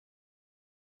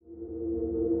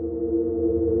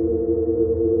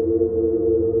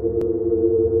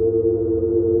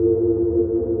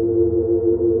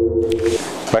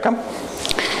Welcome.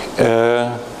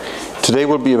 Today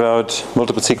will be about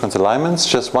multiple sequence alignments.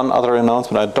 Just one other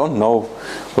announcement. I don't know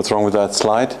what's wrong with that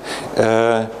slide.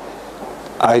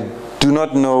 I do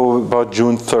not know about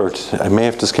June 3rd. I may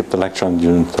have to skip the lecture on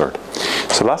June 3rd.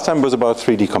 So last time was about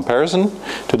 3D comparison.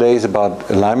 Today is about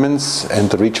alignments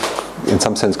and the reach, in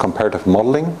some sense, comparative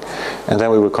modeling. And then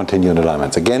we will continue on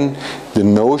alignments. Again, the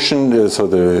notion, so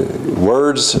the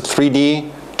words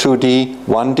 3D, 2D,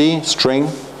 1D, string.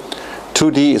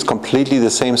 2D is completely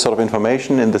the same sort of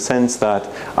information in the sense that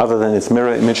other than its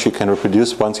mirror image you can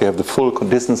reproduce, once you have the full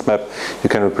distance map, you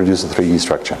can reproduce a 3D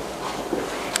structure.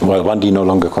 Well, 1D no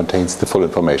longer contains the full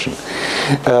information.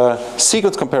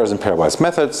 Sequence comparison pairwise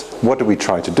methods. What do we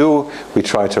try to do? We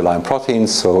try to align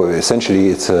proteins, so essentially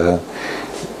it's a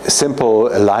simple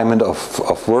alignment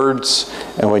of words,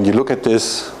 and when you look at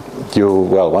this,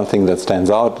 one thing that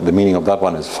stands out, the meaning of that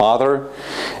one is father.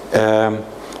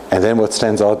 And then what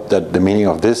stands out, that the meaning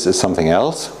of this is something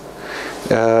else.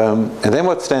 And then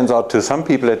what stands out to some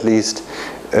people at least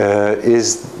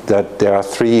is that there are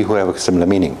three who have a similar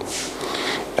meaning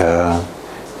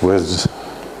with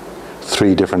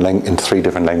three different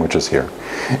languages here.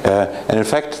 And in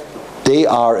fact, they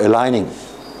are aligning.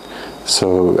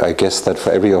 So I guess that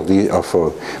for every of these, or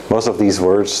for most of these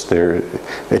words, there,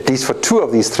 at least for two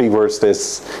of these three words,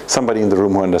 there's somebody in the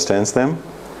room who understands them.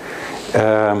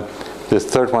 The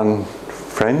third one,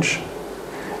 French.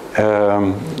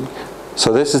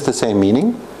 So this is the same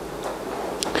meaning.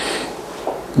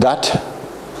 That,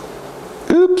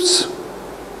 oops,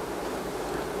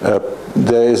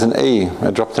 there is an A,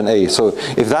 I dropped an A. So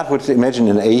if that would imagine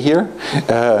an A here,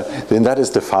 then that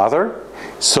is the father.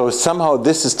 So somehow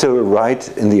this is still right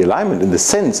in the alignment, in the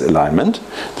sense alignment.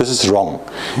 This is wrong.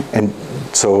 And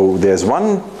so there's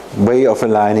one way of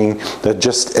aligning that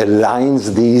just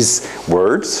aligns these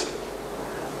words,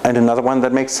 and another one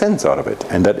that makes sense out of it,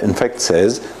 and that in fact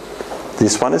says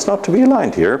this one is not to be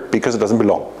aligned here because it doesn't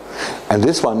belong. And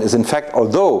this one is in fact,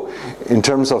 although in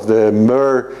terms of the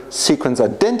MER sequence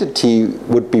identity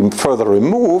would be further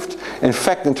removed, in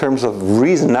fact in terms of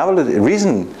reason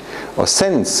or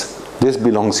sense, this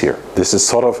belongs here. This is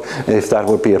sort of, if that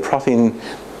would be a protein,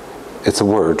 it's a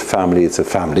word, family, it's a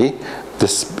family.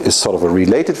 This is sort of a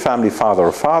related family, father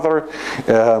or father.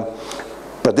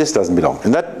 But this doesn't belong.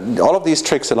 And that, all of these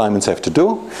tricks alignments have to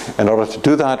do. In order to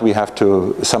do that, we have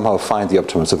to somehow find the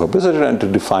optimal superpositor and to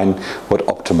define what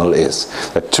optimal is.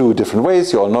 There are two different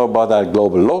ways. You all know about that: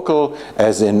 global, local,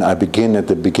 as in I begin at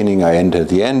the beginning, I end at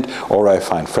the end, or I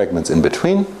find fragments in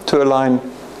between to align.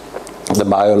 The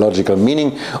biological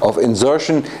meaning of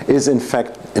insertion is in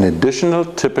fact an additional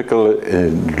typical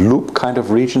loop kind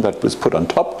of region that was put on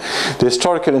top. The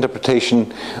historical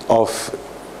interpretation of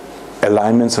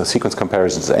alignments or sequence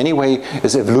comparisons anyway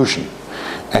is evolution,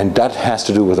 and that has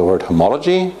to do with the word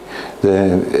homology.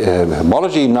 The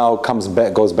homology now goes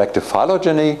back to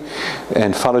phylogeny,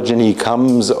 and phylogeny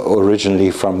comes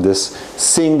originally from this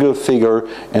single figure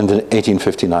in the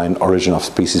 1859 Origin of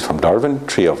Species from Darwin,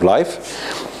 Tree of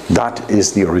Life. That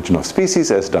is the origin of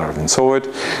species as Darwin saw it.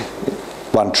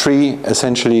 One tree,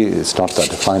 essentially. It's not that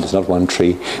defined, it's not one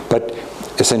tree, but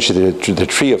essentially the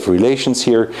tree of relations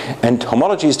here, and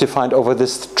homology is defined over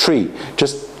this tree.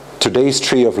 Just today's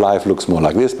tree of life looks more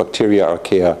like this: bacteria,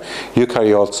 archaea,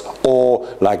 eukaryotes, or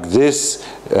like this,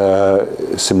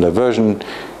 similar version,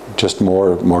 just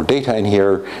more data in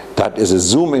here. That is a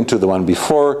zoom into the one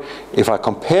before. If I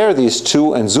compare these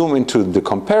two and zoom into the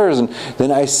comparison,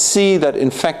 then I see that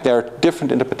in fact there are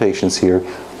different interpretations here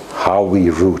how we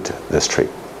root this tree.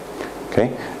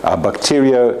 Okay,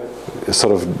 bacteria,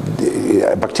 sort of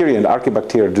bacteria and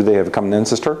archaebacteria, do they have a common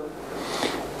ancestor?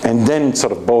 And then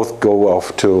sort of both go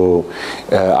off to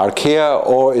archaea,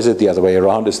 or is it the other way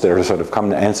around? Is there a sort of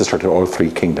common ancestor to all three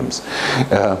kingdoms?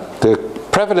 The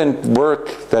prevalent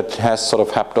work that has sort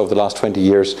of happened over the last 20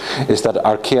 years is that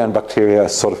archaea and bacteria are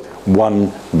sort of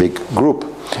one big group.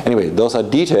 Anyway, those are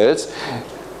details.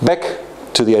 Back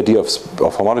to the idea of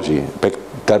homology.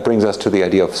 That brings us to the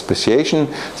idea of speciation.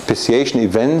 Speciation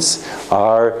events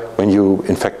are when you,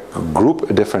 in fact, group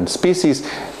a different species.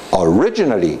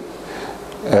 Originally,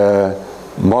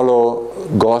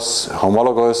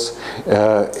 homologous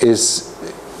is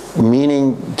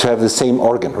meaning to have the same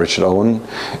organ, Richard Owen,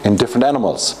 in different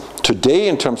animals. Today,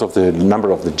 in terms of the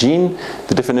number of the gene,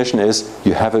 the definition is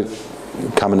you have a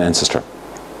common ancestor.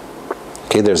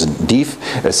 Okay, there's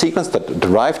a sequence that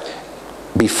derived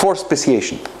before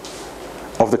speciation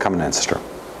of the common ancestor.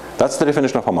 That's the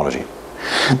definition of homology.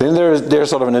 Then there's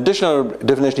sort of an additional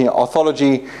definition here.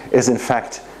 Orthology is in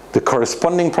fact the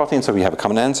corresponding protein, so we have a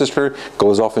common ancestor,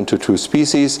 goes off into two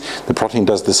species. The protein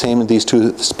does the same in these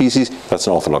two species. That's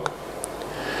an ortholog.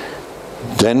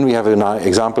 Then we have an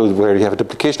example where you have a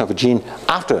duplication of a gene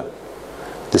after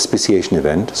the speciation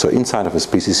event. So inside of a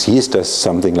species, yeast does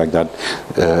something like that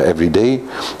every day.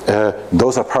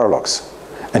 Those are paralogs.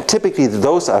 And typically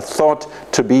those are thought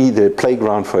to be the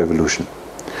playground for evolution.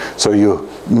 So you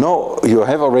know you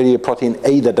have already a protein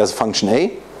A that does function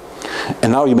A,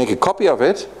 and now you make a copy of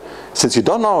it. Since you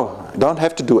don't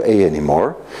have to do A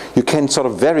anymore, you can sort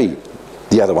of vary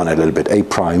the other one a little bit, A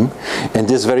prime, and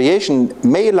this variation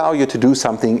may allow you to do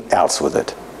something else with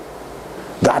it.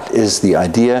 That is the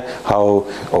idea how,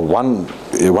 or one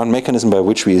mechanism by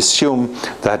which we assume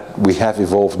that we have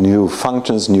evolved new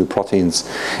functions, new proteins.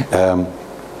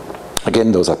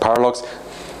 Again, those are paralogs.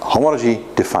 Homology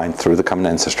defined through the common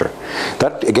ancestor.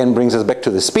 That again brings us back to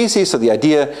the species. So the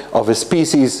idea of a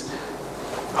species,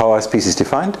 how are species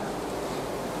defined?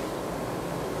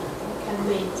 Can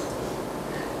wait.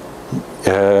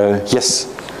 Yes.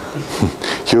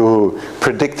 You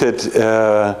predicted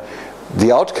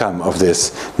the outcome of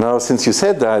this. Now, since you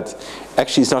said that,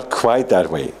 actually it's not quite that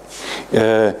way.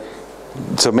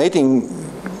 So mating,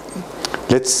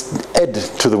 let's add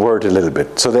to the word a little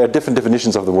bit. So there are different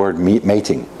definitions of the word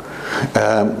mating.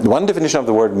 One definition of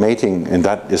the word mating, and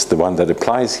that is the one that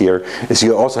applies here, is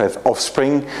you also have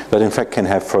offspring that in fact can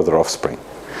have further offspring.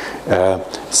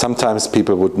 Sometimes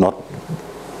people would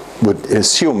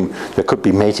assume there could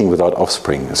be mating without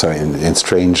offspring, so in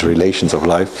strange relations of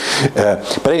life.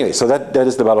 But anyway, so that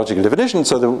is the biological definition.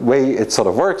 So the way it sort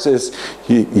of works is,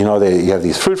 you have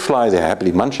these fruit flies, they're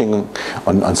happily munching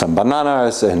on some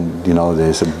bananas, and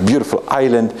there's a beautiful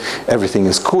island, everything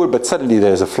is cool, but suddenly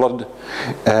there's a flood,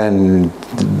 and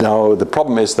now the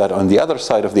problem is that on the other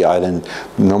side of the island,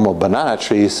 no more banana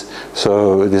trees,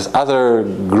 so this other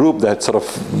group that sort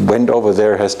of went over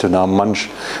there has to now munch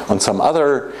on some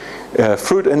other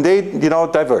fruit, and they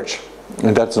diverge,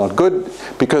 and that's not good,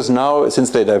 because now since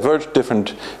they diverge,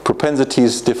 different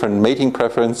propensities, different mating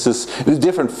preferences,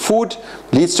 different food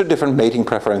leads to different mating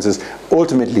preferences,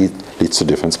 ultimately leads to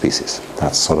different species.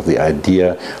 That's sort of the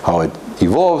idea how it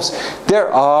evolves.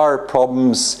 There are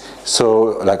problems,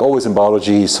 so like always in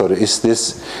biology, so is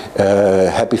this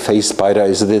happy face spider,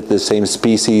 is it the same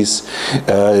species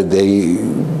or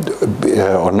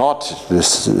not?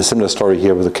 There's a similar story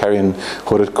here with the carrion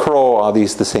hooded crow. Are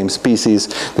these the same species?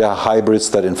 There are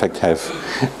hybrids that in fact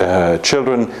have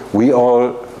children. We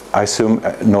all, I assume,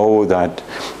 know that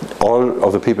all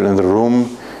of the people in the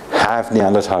room have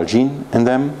Neanderthal gene in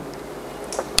them.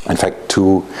 In fact,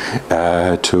 to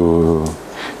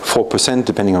 4%,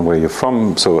 depending on where you're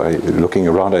from. So looking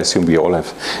around, I assume we all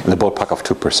have in the ballpark of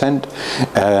 2%.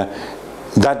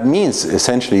 That means,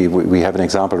 essentially, we have an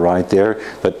example right there,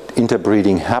 that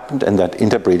interbreeding happened, and that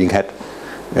interbreeding had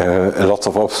lots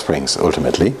of offsprings,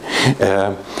 ultimately.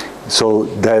 So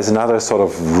there's another sort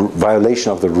of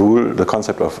violation of the rule, the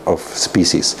concept of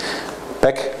species.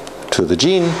 Back to the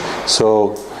gene.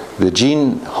 So the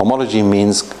gene homology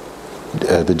means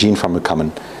the gene from a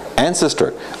common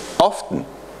ancestor. Often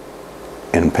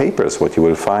in papers what you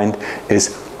will find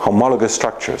is homologous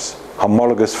structures,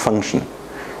 homologous function.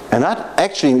 And that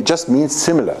actually just means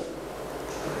similar.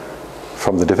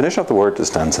 From the definition of the word,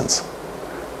 is nonsense.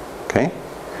 Okay?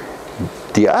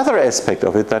 The other aspect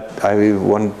of it that I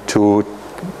want to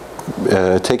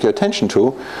take your attention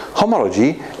to,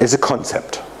 homology is a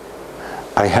concept.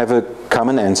 I have a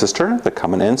common ancestor. The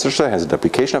common ancestor has a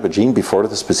duplication of a gene before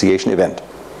the speciation event.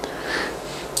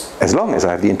 As long as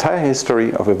I have the entire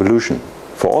history of evolution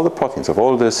for all the proteins of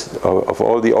all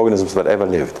the organisms that ever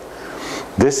lived,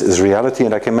 this is reality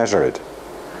and I can measure it.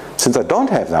 Since I don't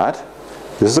have that,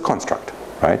 this is a construct,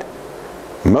 right?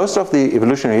 Most of the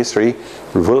evolutionary history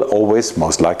will always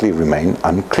most likely remain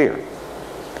unclear.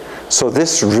 So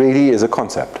this really is a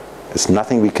concept. It's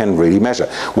nothing we can really measure.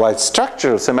 While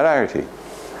structural similarity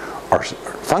or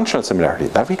functional similarity,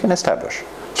 that we can establish.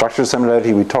 Structural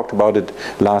similarity, we talked about it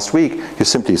last week. You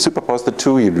simply superpose the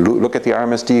two, you look at the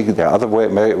RMSD, there are other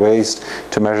ways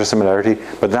to measure similarity,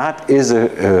 but that is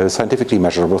a scientifically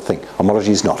measurable thing.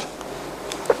 Homology is not.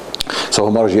 So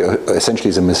homology essentially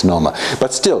is a misnomer.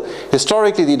 But still,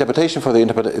 historically, the interpretation for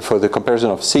the comparison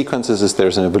of sequences is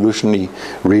there's an evolutionary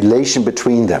relation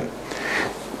between them.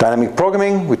 Dynamic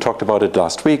programming, we talked about it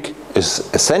last week, is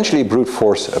essentially a brute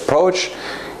force approach.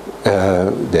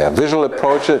 There are visual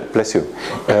approaches, bless you,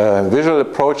 visual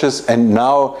approaches, and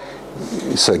now,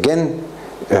 so again,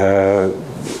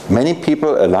 many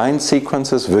people align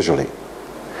sequences visually.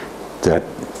 That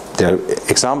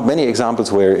there are many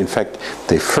examples where, in fact,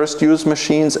 they first use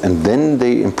machines and then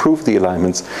they improve the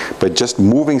alignments by just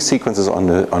moving sequences on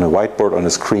a whiteboard, on a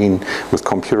screen with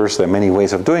computers. There are many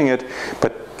ways of doing it,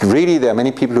 but really there are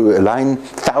many people who align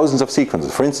thousands of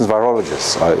sequences. For instance,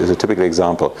 virologists is a typical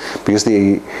example, because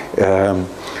the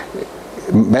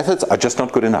methods are just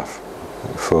not good enough.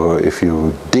 If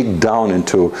you dig down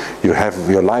into, you have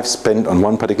your life spent on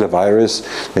one particular virus,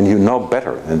 then you know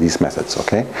better than these methods,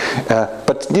 okay?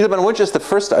 But Needleman-Wunsch is the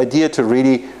first idea to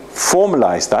really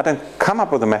formalize that and come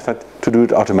up with a method to do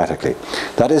it automatically.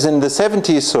 That is in the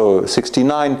 70s, so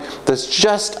 69. That's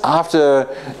just after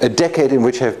a decade in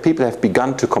which people have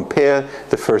begun to compare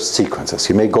the first sequences.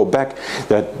 You may go back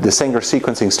that the Sanger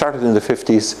sequencing started in the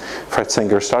 50s. Fred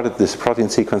Sanger started this protein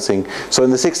sequencing. So in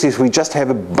the 60s, we just have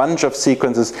a bunch of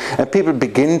sequences, and people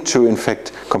begin to, in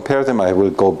fact, compare them. I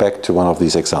will go back to one of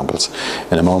these examples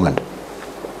in a moment.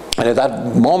 And at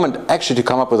that moment, actually to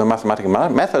come up with a mathematical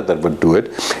method that would do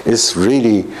it is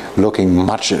really looking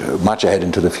much ahead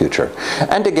into the future.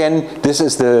 And again, this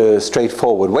is the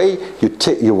straightforward way.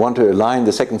 You want to align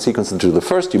the second sequence into the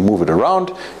first, you move it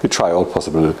around, you try all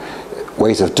possible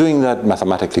ways of doing that,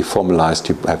 mathematically formalized.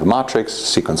 You have a matrix,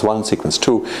 sequence 1, sequence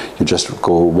 2, you just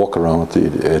go walk around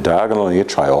the diagonal and you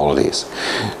try all of these.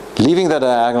 Leaving the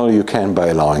diagonal you can by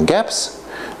allowing gaps.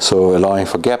 So allowing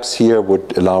for gaps here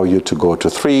would allow you to go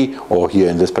to 3, or here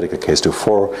in this particular case to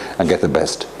 4, and get the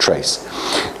best trace.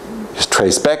 Just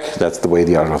trace back, that's the way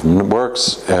the algorithm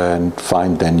works, and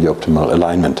find then your optimal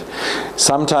alignment.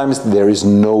 Sometimes there is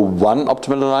no one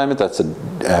optimal alignment. That's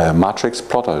a matrix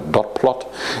plot or a dot plot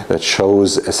that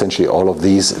shows essentially all of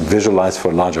these visualized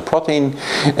for a larger protein,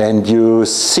 and you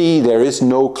see there is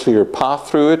no clear path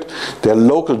through it. There are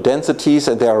local densities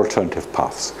and there are alternative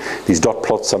paths. These dot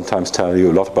plots sometimes tell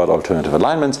you a lot about alternative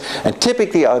alignments, and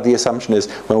typically the assumption is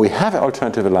when we have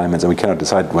alternative alignments and we cannot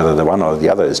decide whether the one or the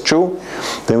other is true,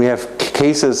 then we have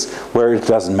cases where it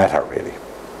doesn't matter really.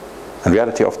 In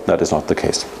reality, often that is not the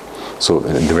case. So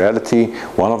in reality,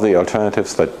 one of the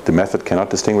alternatives that the method cannot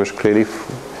distinguish clearly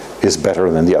is better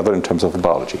than the other in terms of the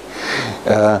biology.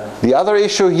 The other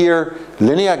issue here,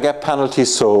 linear gap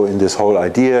penalties. So in this whole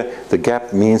idea, the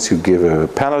gap means you give a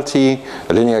penalty.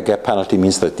 A linear gap penalty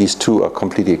means that these two are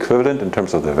completely equivalent in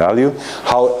terms of the value.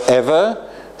 However,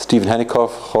 Stephen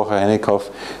Henikoff, Jorge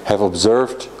Henikoff have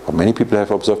observed, or many people have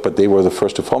observed, but they were the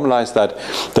first to formalize that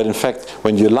in fact,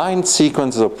 when you align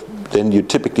sequences of, then you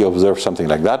typically observe something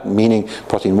like that, meaning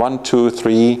protein 1, 2,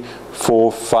 3,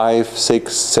 4, 5,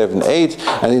 6, 7, 8.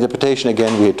 And interpretation,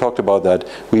 again, we had talked about that.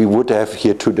 We would have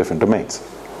here two different domains.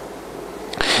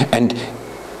 And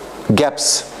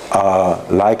gaps are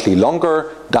likely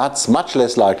longer. That's much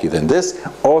less likely than this.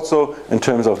 Also, in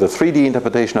terms of the 3D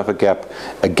interpretation of a gap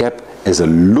is a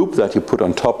loop that you put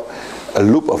on top. A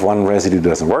loop of one residue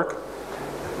doesn't work.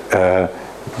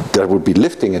 That would be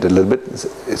lifting it a little bit.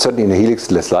 Certainly in a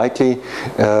helix, less likely.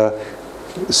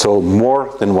 So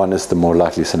more than one is the more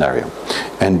likely scenario.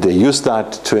 And they use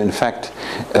that to, in fact,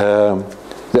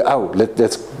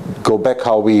 let's go back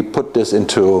how we put this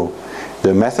into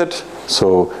the method.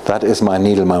 So that is my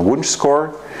Needleman-Wunsch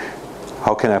score.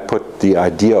 How can I put the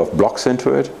idea of blocks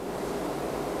into it?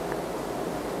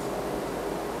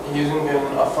 Using an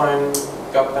affine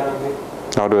gap penalty.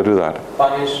 How do I do that?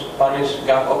 Punish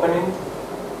gap opening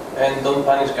and don't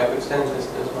punish gap extensions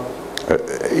as well.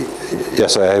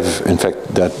 Yes, I have, in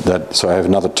fact, so I have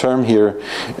another term here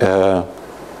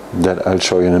that I'll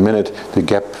show you in a minute. The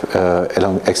gap,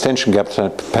 extension gap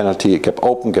penalty, gap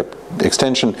open, gap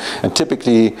extension, and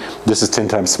typically this is 10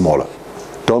 times smaller.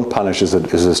 Don't punish is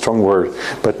a strong word,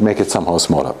 but make it somehow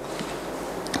smaller.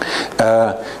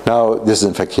 Now this is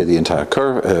in fact here the entire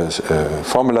curve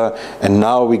formula, and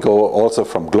now we go also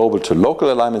from global to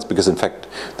local alignments, because in fact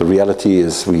the reality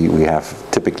is we have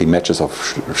typically matches of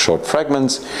short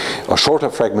fragments or shorter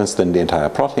fragments than the entire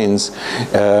proteins,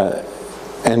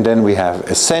 and then we have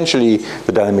essentially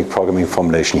the dynamic programming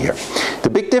formulation here. The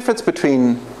big difference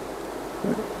between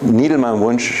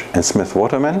Needleman-Wunsch and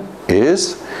Smith-Waterman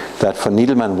is that for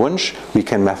Needleman-Wunsch we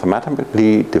can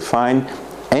mathematically define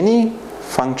any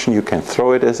function you can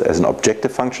throw it as an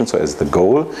objective function, so as the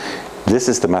goal. This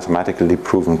is the mathematically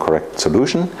proven correct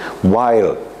solution,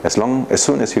 while as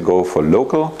soon as you go for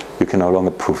local, you can no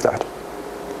longer prove that.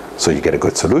 So you get a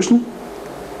good solution,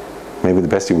 maybe the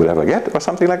best you will ever get or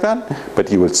something like that,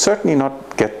 but you will certainly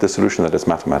not get the solution that is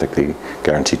mathematically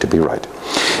guaranteed to be right.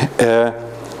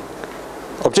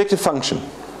 Objective function.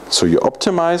 So you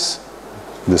optimize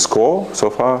the score. So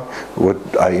far, what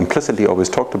I implicitly always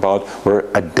talked about were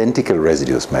identical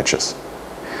residues matches.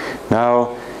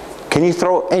 Now, can you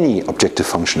throw any objective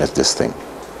function at this thing?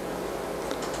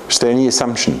 Is there any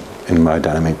assumption in my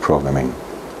dynamic programming.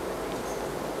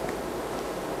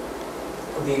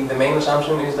 The main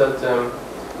assumption is that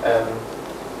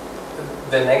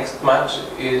the next match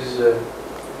is,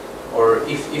 or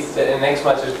if the next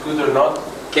match is good or not,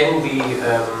 can be,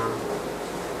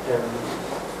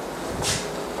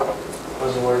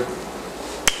 what's the word?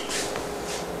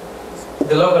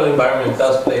 The local environment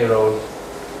does play a role.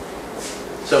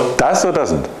 So does or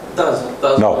doesn't? Does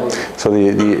no. Play. So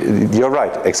you're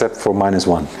right, except for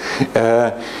 -1.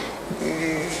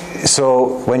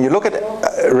 So when you look at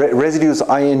residues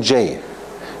I and j,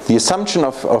 the assumption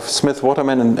of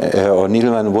Smith-Waterman or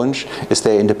Needleman-Wunsch is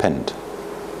they're independent.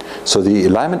 So the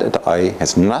alignment at I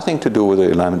has nothing to do with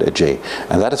the alignment at j,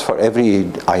 and that is for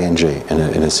every I and j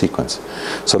in a sequence.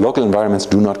 So local environments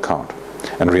do not count.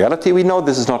 In reality, we know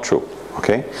this is not true.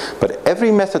 Okay, but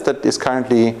every method that is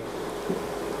currently,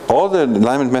 all the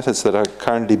alignment methods that are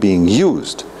currently being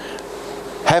used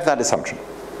have that assumption.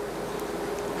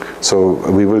 So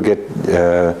we will get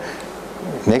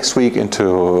next week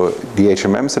into the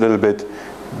HMMs a little bit.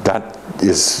 That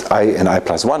is I and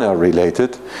I+1 are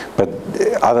related, but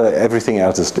everything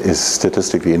else is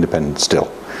statistically independent still.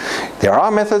 There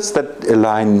are methods that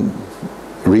align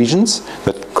regions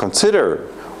that consider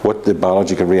what the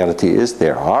biological reality is.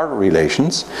 There are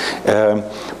relations,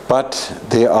 but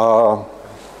they are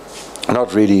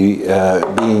not really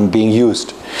being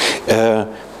used.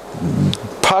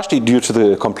 Partially due to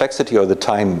the complexity or the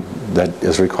time that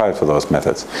is required for those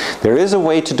methods. There is a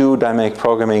way to do dynamic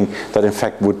programming that in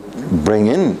fact would bring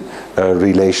in a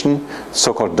relation,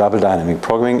 so-called double dynamic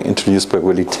programming, introduced by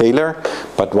Willie Taylor,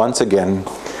 but once again,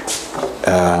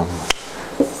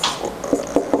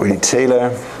 Willie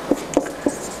Taylor,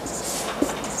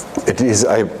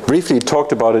 I briefly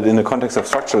talked about it in the context of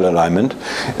structural alignment.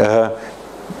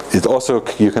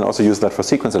 You can also use that for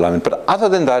sequence alignment, but other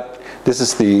than that, this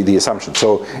is the assumption.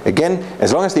 So again,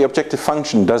 as long as the objective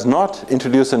function does not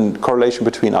introduce a correlation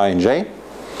between I and j,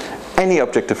 any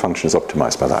objective function is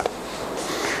optimized by that.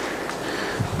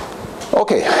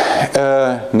 Okay,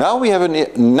 now we have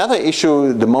another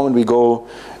issue. The moment we go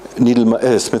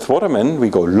Smith-Waterman, we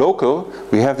go local,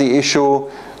 we have the issue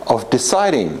of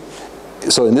deciding.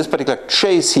 So in this particular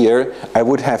case here, I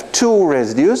would have 2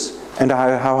 residues, and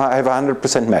I have a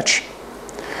 100% match.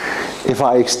 If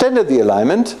I extended the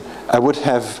alignment, I would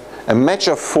have a match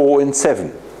of 4 and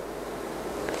 7.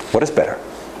 What is better?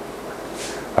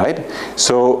 Right?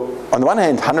 So on the one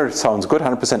hand, 100 sounds good,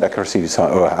 100% accuracy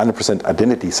or 100%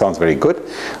 identity sounds very good.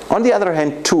 On the other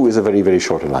hand, 2 is a very, very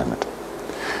short alignment.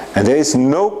 And there is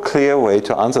no clear way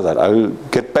to answer that. I'll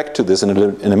get back to this in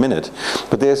a minute.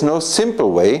 But there's no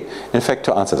simple way, in fact,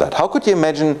 to answer that. How could you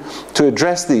imagine to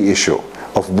address the issue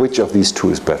of which of these 2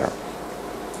 is better?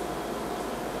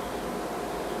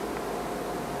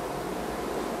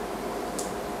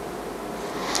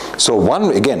 So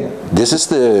again, this is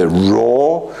the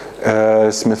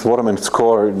raw Smith-Waterman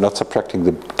score, not subtracting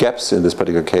the gaps in this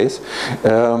particular case.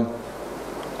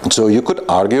 So you could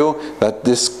argue that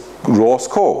this raw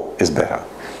score is better.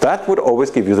 That would always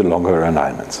give you the longer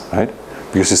alignments, right?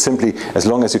 Because you simply, as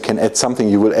long as you can add something,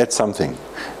 you will add something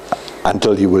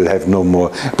until you will have no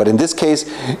more. But in this case,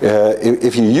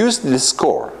 if you use this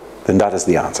score, then that is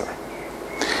the answer.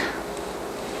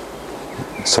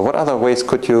 So what other ways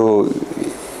could you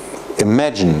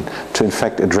imagine to in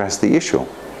fact address the issue?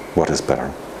 What is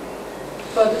better?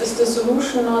 But is the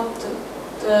solution not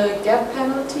the gap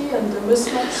penalty and the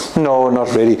mismatch? No,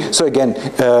 not really. So again,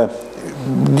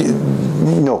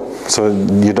 no. So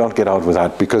you don't get out with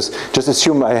that, because just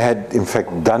assume I had in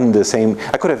fact done the same.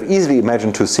 I could have easily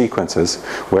imagined 2 sequences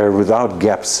where without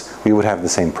gaps we would have the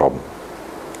same problem.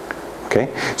 Okay,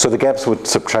 so the gaps would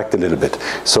subtract a little bit.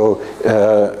 So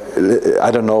I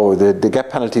don't know, the gap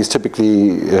penalty is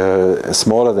typically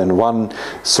smaller than 1.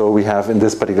 So we have in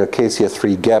this particular case here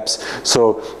 3 gaps.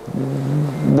 So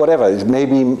whatever, it may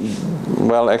be,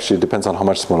 well, actually it depends on how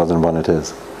much smaller than 1 it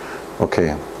is.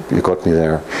 Okay, you got me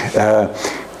there.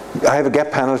 I have a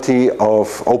gap penalty of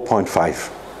 0.5.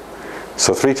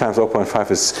 So 3 times 0.5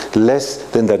 is less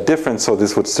than that difference, so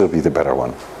this would still be the better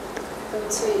one.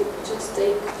 But say, just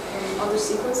take other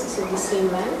sequences in the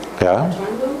same length, yeah, at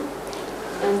random,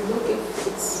 and look if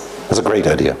it's... That's a great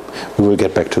idea. We will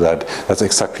get back to that. That's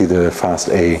exactly the fast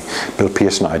A Bill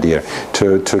Pearson idea,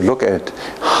 to look at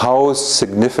how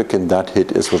significant that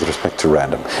hit is with respect to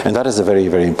random. And that is a very,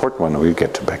 very important one. We'll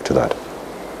get back to that.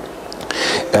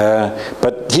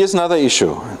 But here's another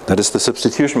issue. That is the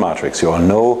substitution matrix. You all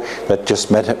know that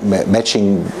just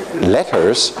matching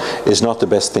letters is not the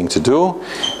best thing to do.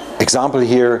 Example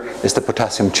here is the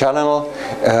potassium channel.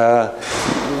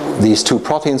 These 2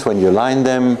 proteins, when you align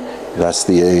them,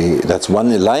 That's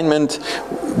one alignment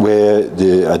where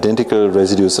the identical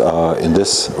residues are in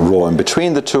this row in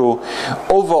between the two.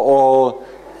 Overall,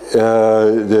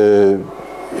 the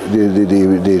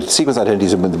sequence identity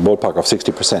is in the ballpark of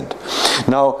 60%.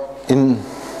 Now, in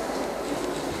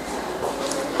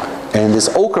this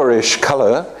ochreish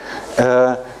color,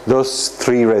 those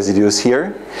three residues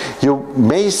here, you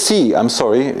may see, I'm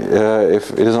sorry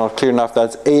if it is not clear enough,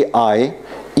 that's AI,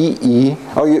 EE.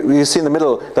 Oh, you see in the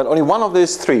middle that only one of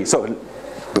these three, sorry,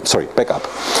 back up.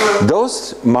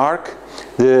 Those mark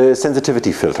the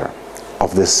sensitivity filter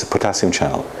of this potassium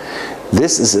channel.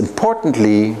 This is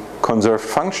importantly conserved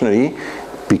functionally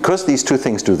because these two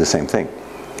things do the same thing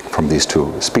from these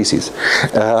two species.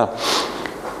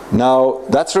 Now,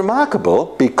 that's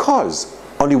remarkable because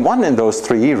only one in those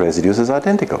three residues is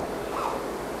identical.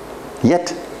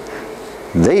 Yet,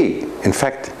 they, in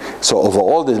fact, so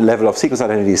overall the level of sequence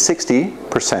identity is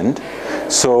 60%.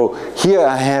 So here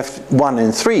I have 1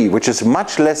 in 3, which is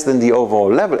much less than the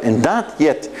overall level, and that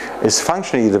yet is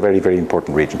functionally the very, very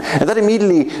important region. And that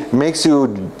immediately makes you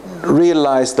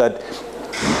realize that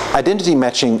identity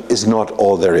matching is not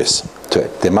all there is to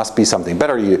it. There must be something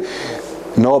better. You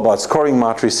know about scoring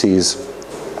matrices,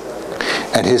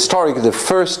 and historically the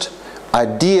first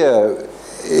idea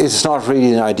is not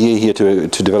really an idea here to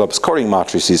develop scoring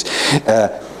matrices.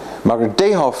 Margaret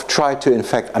Dayhoff tried to in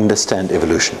fact understand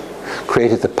evolution,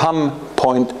 created the PAM,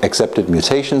 point accepted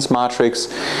mutations matrix.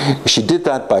 She did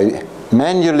that by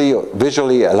manually,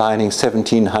 visually aligning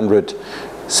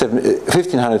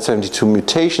 1,572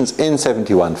 mutations in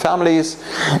 71 families.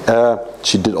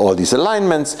 She did all these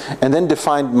alignments and then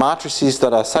defined matrices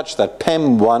that are such that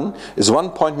PEM1 is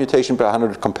 1 point mutation per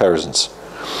 100 comparisons.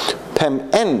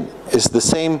 PEM-N is the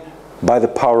same by the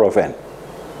power of n.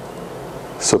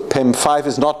 So PEM5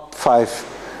 is not 5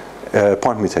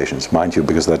 point mutations, mind you,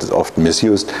 because that is often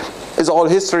misused. It's all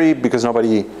history because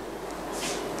nobody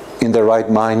in their right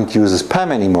mind uses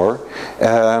PEM anymore.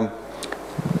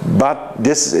 But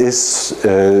this is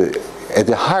at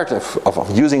the heart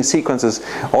of using sequences,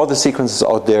 all the sequences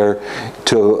out there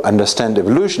to understand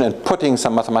evolution and putting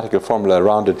some mathematical formula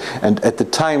around it. And at the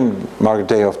time Margaret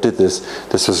Dayhoff did this,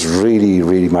 this was really,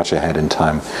 really much ahead in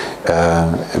time.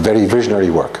 Very visionary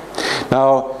work.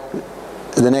 Now,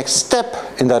 the next step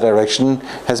in that direction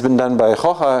has been done by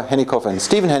Roja Henikoff and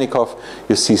Stephen Henikoff.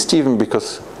 You see Stephen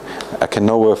because I can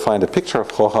nowhere find a picture of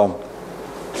Roja.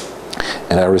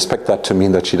 And I respect that to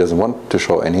mean that she doesn't want to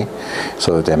show any,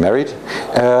 so they're married.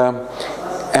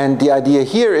 And the idea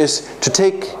here is to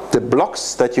take the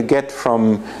blocks that you get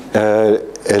from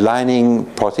aligning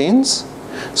proteins.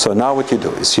 So now what you do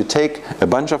is you take a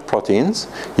bunch of proteins,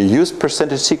 you use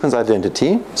percentage sequence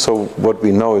identity, so what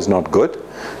we know is not good,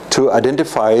 to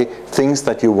identify things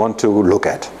that you want to look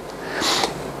at.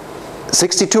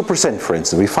 62%, for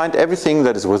instance, we find everything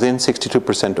that is within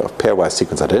 62% of pairwise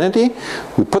sequence identity.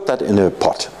 We put that in a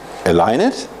pot, align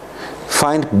it,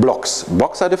 find blocks.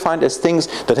 Blocks are defined as things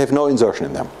that have no insertion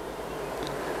in them.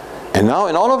 And now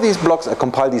in all of these blocks I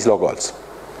compile these log odds.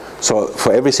 So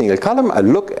for every single column I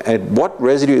look at what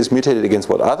residue is mutated against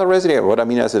what other residue, what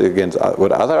amino acid against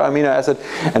what other amino acid,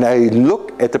 and I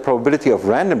look at the probability of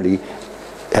randomly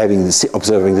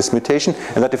observing this mutation,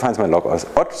 and that defines my log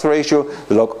odds ratio.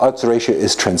 The log odds ratio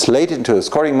is translated into a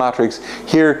scoring matrix.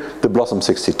 Here, the Blossom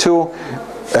 62,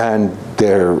 and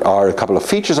there are a couple of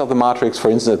features of the matrix. For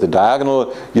instance, at the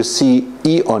diagonal, you see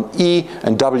E on E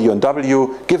and W on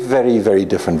W give very, very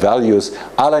different values.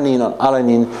 Alanine on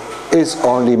alanine is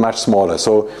only much smaller.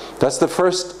 So that's the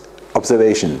first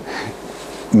observation.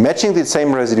 Matching the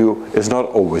same residue is not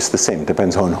always the same. It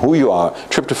depends on who you are.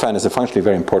 Tryptophan is a functionally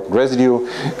very important residue.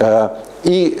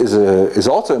 E is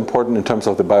also important in terms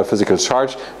of the biophysical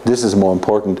charge. This is more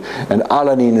important. And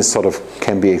alanine is sort of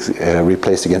can be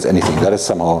replaced against anything. That is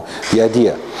somehow the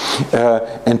idea.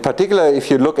 In particular, if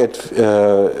you look at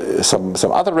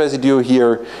some other residue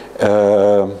here,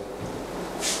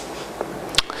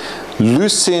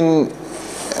 leucine.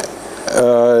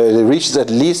 It reaches at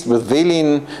least with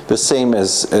valine the same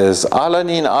as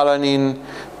alanine,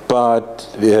 but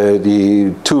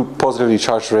the two positively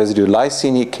charged residue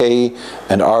lysine K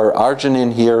and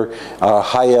arginine here are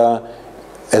higher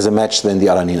as a match than the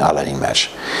alanine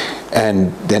match.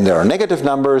 And then there are negative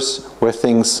numbers where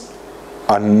things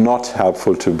are not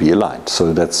helpful to be aligned.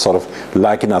 So that's sort of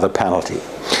like another penalty.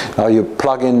 Now you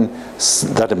plug in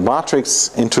that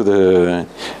matrix into the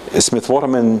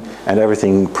Smith-Waterman and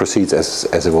everything proceeds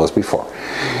as it was before.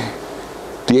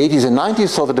 The 80s and 90s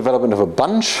saw the development of a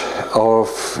bunch of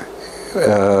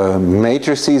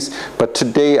matrices, but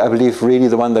today I believe really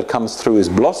the one that comes through is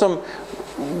Blossom,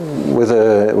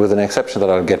 with an exception that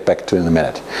I'll get back to in a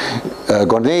minute.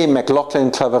 Gonnet,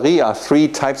 McLaughlin, Claverie are three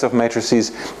types of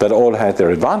matrices that all had their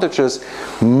advantages.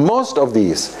 Most of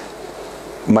these,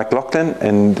 McLaughlin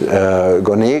and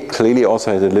Gonnet clearly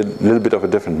also had a little bit of a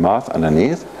different math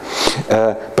underneath.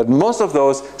 But most of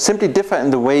those simply differ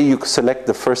in the way you select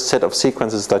the first set of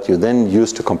sequences that you then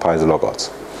use to compile the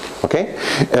logouts. Okay?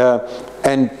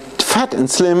 And fat and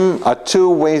slim are two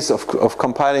ways of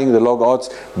compiling the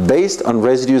logouts based on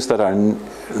residues that are in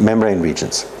membrane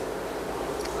regions.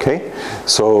 Okay?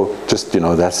 So just,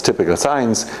 that's typical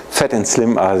science. Fat and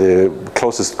slim are the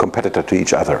closest competitor to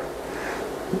each other.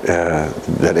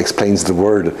 That explains the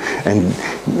word. And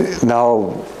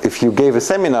now, if you gave a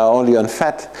seminar only on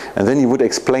fat, and then you would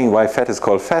explain why fat is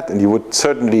called fat, and you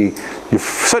certainly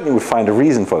would find a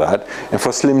reason for that, and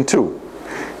for slim too.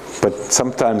 But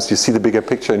sometimes you see the bigger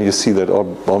picture and you see that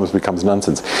almost becomes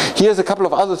nonsense. Here's a couple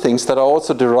of other things that are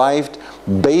also derived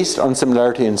based on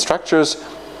similarity in structures.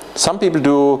 Some people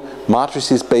do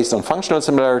matrices based on functional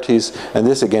similarities, and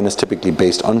this again is typically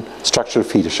based on structural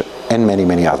features and many,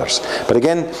 many others. But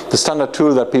again, the standard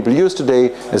tool that people use today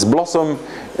is Blossom.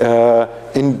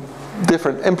 In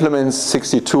different implements,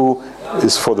 62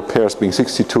 is for the pairs being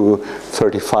 62,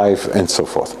 35, and so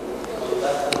forth.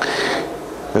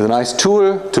 It's a nice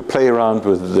tool to play around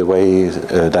with the way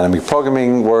dynamic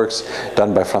programming works,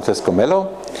 done by Francesco Mello.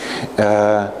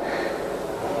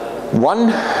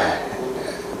 One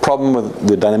problem with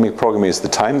the dynamic programming is the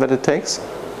time that it takes.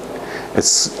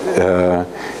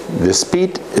 The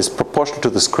speed is proportional to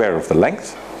the square of the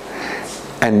length,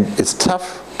 and it's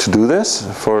tough to do this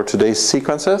for today's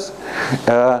sequences.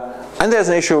 And there's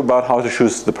an issue about how to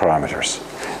choose the parameters.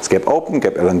 It's gap open,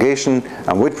 gap elongation,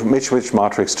 and which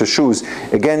matrix to choose.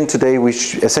 Again, today we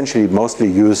essentially mostly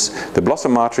use the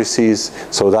Blossom matrices,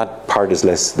 so that part is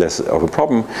less of a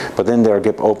problem. But then there are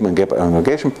gap open and gap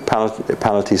elongation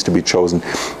penalties to be chosen.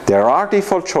 There are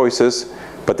default choices,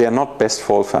 but they are not best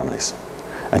for all families.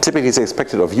 And typically it's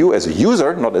expected of you as a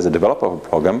user, not as a developer of a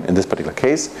program, in this particular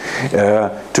case,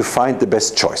 to find the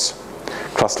best choice.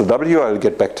 Cluster W, I'll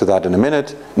get back to that in a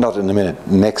minute, not in a minute,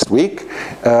 next week,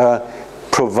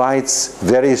 provides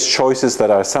various choices that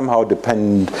are somehow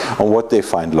dependent on what they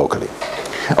find locally.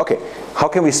 Okay, how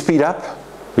can we speed up?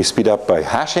 We speed up by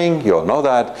hashing, you all know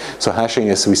that. So hashing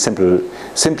is we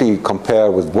simply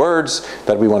compare with words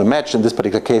that we want to match. In this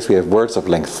particular case we have words of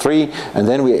length 3, and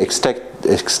then we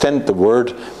extend the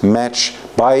word match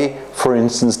by, for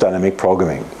instance, dynamic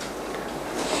programming.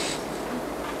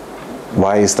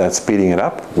 Why is that speeding it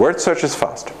up? Word search is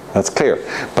fast, that's clear.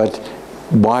 But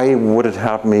why would it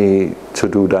help me to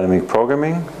do dynamic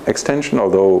programming extension,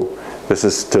 although this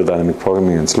is still dynamic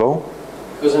programming and slow?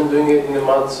 Because I'm doing it in a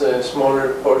much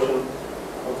smaller portion of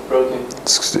the protein.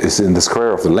 It's in the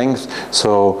square of the length,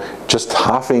 so just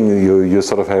halving you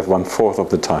sort of have 1/4 of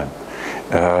the time.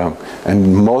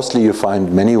 And mostly you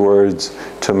find many words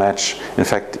to match. In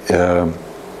fact,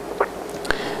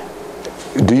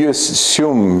 do you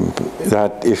assume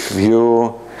that if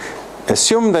you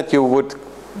assume that you would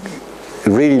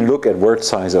really look at word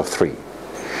size of 3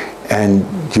 and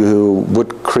you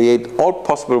would create all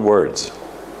possible words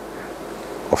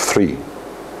of 3,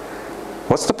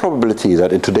 what's the probability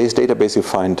that in today's database you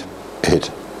find a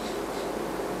hit?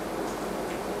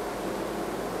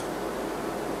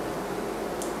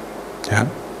 Yeah?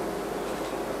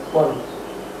 1.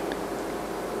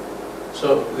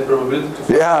 So the probability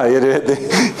to... Yeah,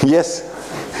 yes,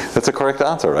 that's a correct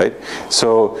answer, right?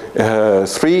 So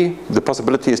 3, the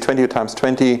possibility is 20 times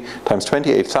 20 times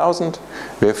 28,000.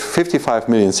 We have 55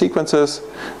 million sequences,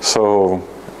 so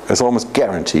it's almost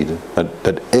guaranteed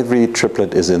that every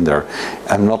triplet is in there.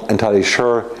 I'm not entirely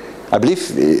sure. I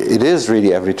believe it is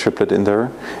really every triplet in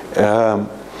there.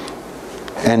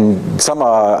 And some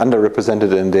are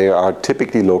underrepresented, and they are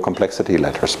typically low complexity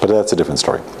letters, but that's a different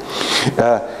story.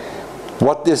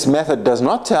 What this method does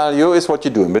not tell you is what you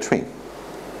do in between.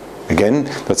 Again,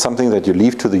 that's something that you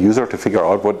leave to the user to figure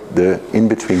out what the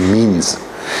in-between means.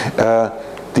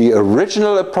 The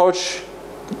original approach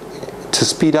to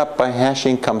speed up by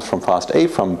hashing comes from FastA,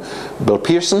 from Bill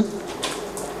Pearson.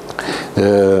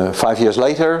 5 years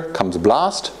later comes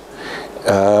BLAST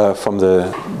from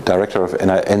the director of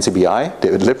NCBI,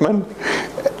 David Lippman,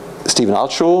 Stephen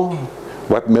Altschul,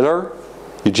 Webb Miller,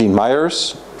 Eugene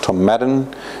Myers, Tom Madden,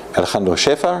 Alejandro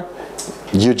Schäfer.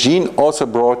 Eugene also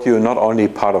brought you not only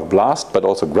part of BLAST, but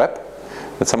also grep,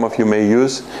 that some of you may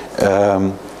use,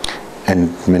 and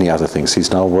many other things.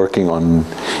 He's now working on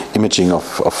imaging of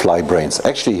fly brains.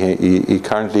 Actually, he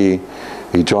currently,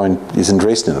 he's in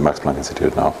Dresden in the Max Planck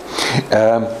Institute now.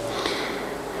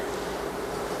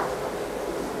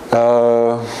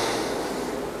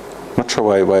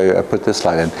 sure why I put this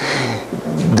slide in.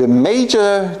 The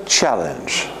major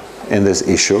challenge in this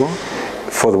issue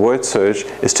for the word search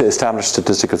is to establish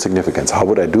statistical significance. How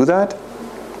would I do that?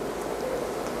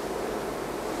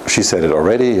 She said it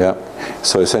already, yeah.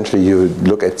 So essentially you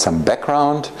look at some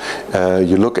background,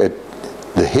 you look at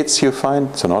the hits you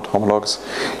find, so not homologs.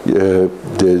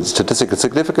 The statistical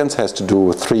significance has to do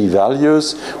with 3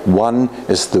 values. One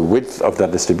is the width of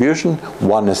that distribution,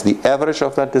 one is the average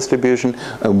of that distribution,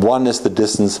 and one is the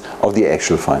distance of the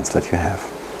actual finds that you have.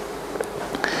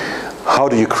 How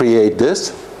do you create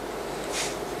this?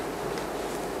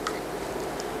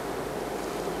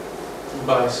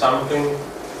 By sampling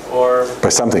or... By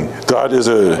something. That is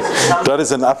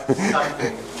an up...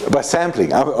 Sampling. By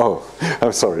sampling.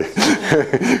 I'm sorry.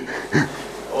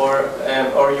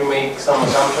 or you make some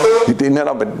assumptions.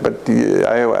 No, but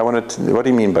I wanted to, what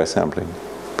do you mean by sampling?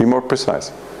 Be more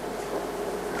precise.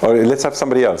 Or let's have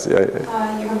somebody else. You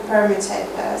can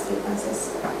permutate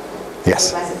sequences.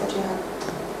 Yes. That you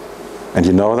have. And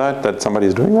you know that somebody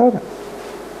is doing that?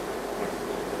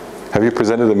 Have you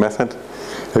presented a method?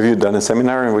 Have you done a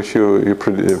seminar in which you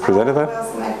presented that?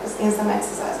 Well, in some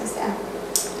exercises, yeah.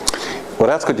 What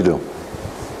else could you do?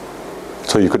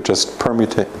 So you could just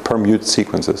permute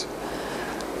sequences.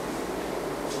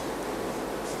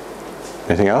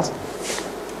 Anything else?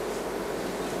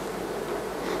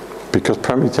 Because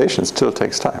permutation still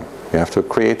takes time. You have to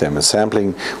create them. A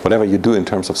sampling, whatever you do in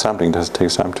terms of sampling, does take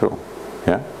time too.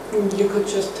 Yeah? You could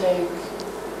just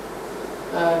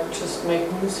just make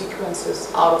new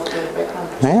sequences out of the background.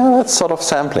 Yeah, that's sort of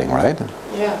sampling, right?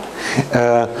 Yeah.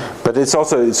 But it's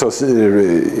also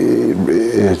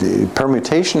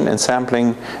permutation and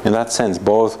sampling, in that sense,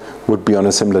 both would be on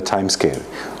a similar time scale.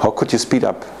 How could you speed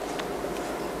up?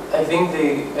 I think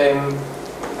they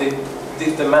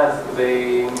did the math.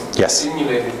 They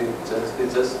simulated it.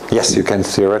 Yes, you can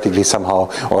theoretically somehow,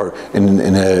 or in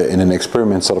an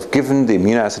experiment, sort of given the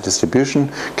amino acid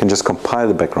distribution, can just compile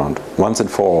the background once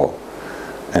and for all.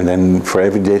 And then for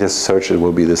every data search it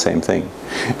will be the same thing.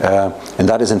 And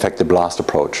that is in fact the BLAST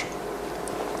approach,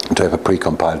 to have a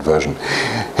pre-compiled version.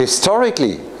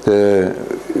 Historically, the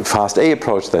FAST-A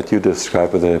approach that you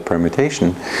described with the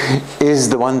permutation is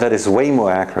the one that is way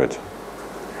more accurate.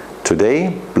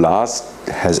 Today, BLAST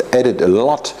has added a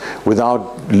lot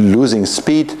without losing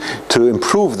speed to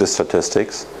improve the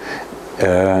statistics.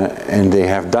 And they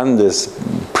have done this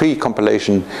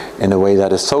pre-compilation in a way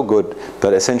that is so good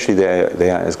that essentially they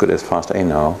are as good as FAST-A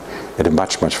now at a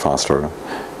much, much faster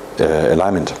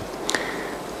alignment.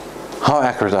 How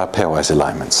accurate are pairwise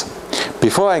alignments?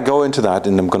 Before I go into that,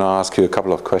 and I'm going to ask you a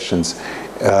couple of questions,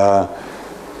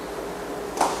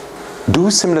 do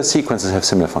similar sequences have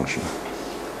similar function?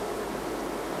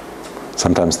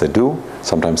 Sometimes they do,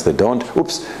 sometimes they don't.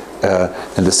 Oops.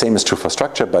 And the same is true for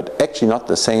structure, but actually not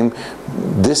the same.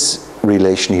 This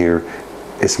relation here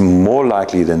is more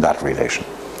likely than that relation.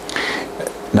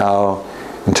 Now,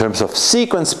 in terms of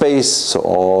sequence space, so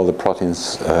all the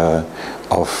proteins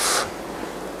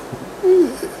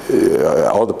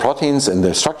all the proteins in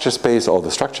the structure space, all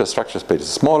the structure space is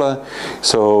smaller.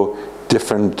 So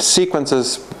different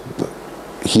sequences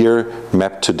here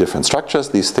map to different structures.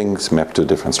 These things map to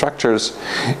different structures.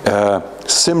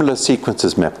 Similar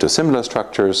sequences map to similar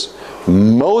structures.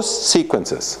 Most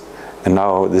sequences, and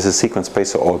now this is sequence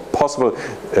space, so all possible.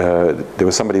 There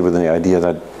was somebody with the idea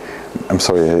that, I'm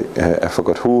sorry, I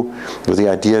forgot who, with the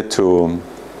idea to,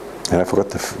 and I forgot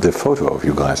the photo of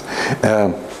you guys,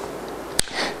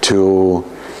 to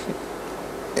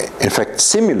in fact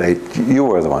simulate, you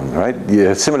were the one, right?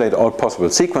 You simulate all possible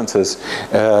sequences,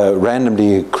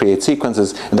 randomly create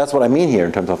sequences, and that's what I mean here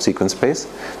in terms of sequence space.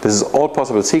 This is all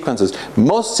possible sequences.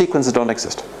 Most sequences don't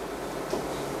exist.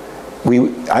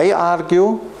 I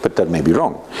argue, but that may be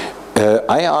wrong,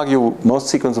 I argue most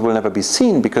sequences will never be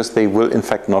seen because they will in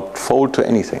fact not fold to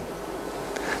anything.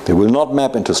 They will not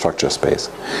map into structure space.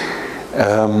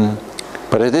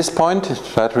 But at this point,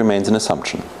 that remains an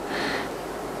assumption.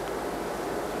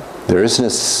 There is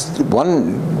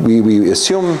we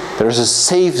assume there is a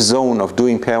safe zone of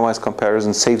doing pairwise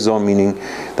comparison. Safe zone meaning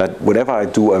that whatever I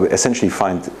do, I essentially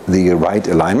find the right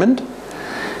alignment.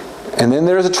 And then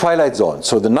there is a twilight zone.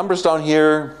 So the numbers down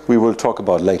here we will talk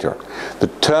about later. The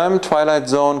term twilight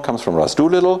zone comes from Rost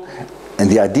Doolittle, and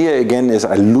the idea again is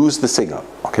I lose the signal.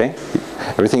 Okay,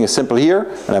 everything is simple here,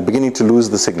 and I'm beginning to lose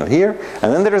the signal here.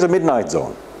 And then there is a midnight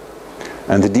zone.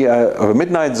 And the idea of a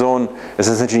midnight zone is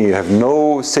essentially you have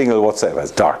no signal whatsoever.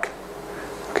 It's dark.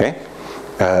 Okay,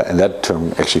 and that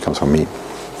term actually comes from me.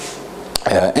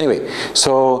 Anyway,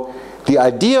 so the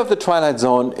idea of the twilight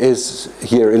zone is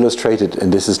here illustrated,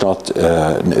 and this is not,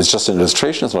 it's just an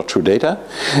illustration, it's not true data.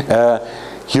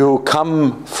 You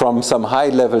come from some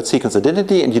high-level sequence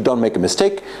identity and you don't make a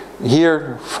mistake.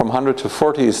 Here, from 100 to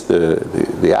 40 is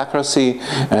the accuracy,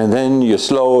 and then you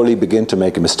slowly begin to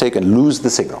make a mistake and lose the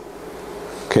signal.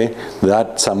 Okay,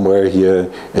 that somewhere here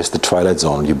is the twilight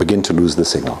zone. You begin to lose the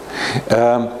signal.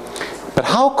 But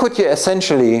how could you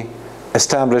essentially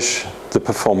establish the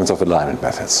performance of alignment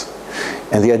methods?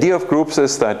 And the idea of groups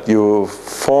is that you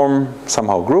form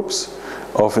somehow groups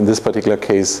of, in this particular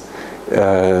case,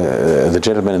 the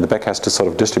gentleman in the back has to sort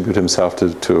of distribute himself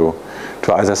to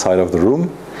either side of the room.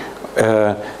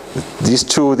 These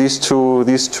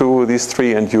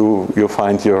three, and you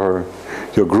find your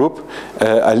group.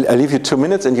 I'll leave you 2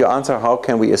 minutes and you answer how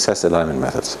can we assess alignment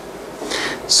methods.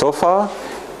 So far,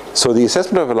 so the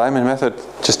assessment of alignment method,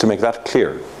 just to make that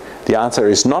clear, the answer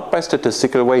is not by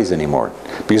statistical ways anymore,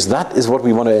 because that is what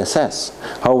we want to assess.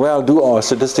 How well do our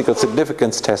statistical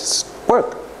significance tests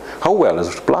work? How well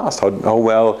is BLAST? How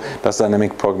well does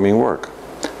dynamic programming work?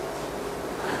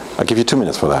 I'll give you 2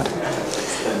 minutes for that.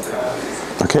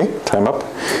 Okay, time up.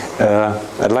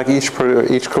 I'd like each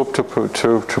group to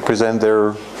present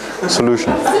their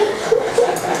solution.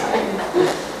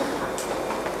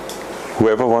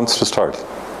 Whoever wants to start.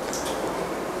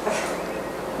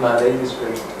 My ladies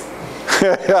first.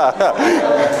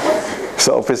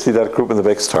 So obviously that group in the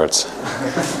back starts.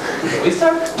 We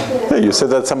start? Yeah, you said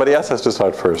that somebody else has to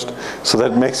start first. So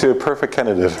that makes you a perfect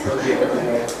candidate.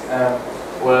 Okay.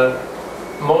 Well,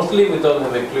 mostly we don't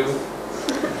have a clue.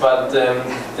 But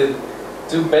the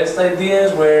two best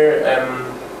ideas were,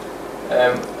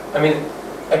 I mean,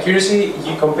 accuracy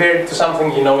you compare to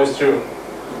something you know is true.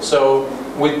 So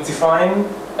we either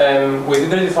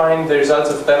define the results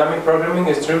of dynamic programming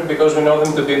is true because we know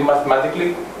them to be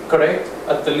mathematically correct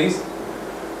at the least,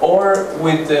 or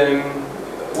we'd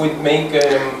make.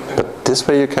 But this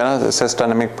way you cannot assess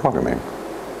dynamic programming.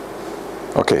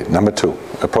 Okay, number two,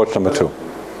 approach number two.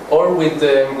 Or we'd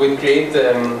create.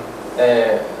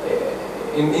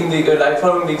 In the like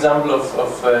following the example of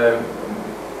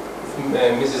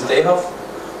Mrs. Dayhoff,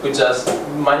 we just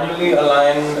manually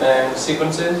align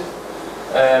sequences,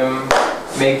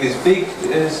 make this big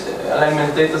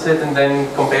alignment data set, and then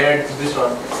compare it to this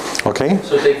one. Okay.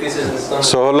 So take this as a standard.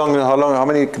 So how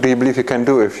many do you believe you can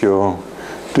do if you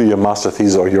do your master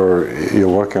thesis or you're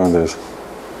working on this?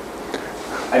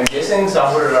 I'm guessing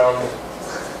somewhere around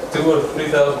 2,000 or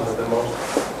 3,000 at the most.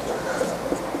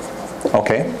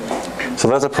 Okay, so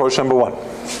that's approach number one.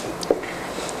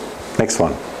 Next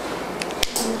one.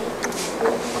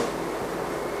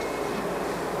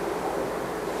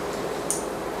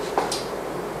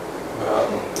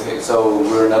 Okay, so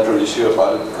we're not really sure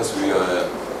about it because we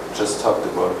just talked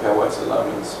about pairwise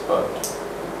alignments, but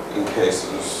in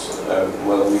cases,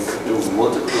 well, we could do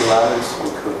multiple alignments, we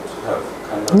could have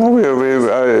kind of... No,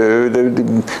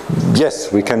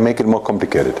 yes, we can make it more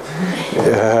complicated.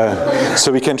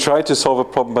 So we can try to solve a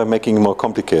problem by making it more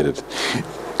complicated.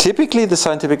 Typically, the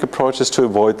scientific approach is to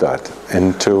avoid that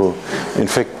and to, in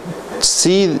fact,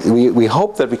 we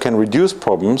hope that we can reduce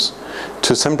problems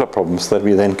to simpler problems that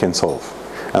we then can solve.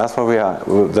 And that's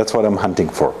what that's what I'm hunting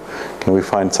for. Can we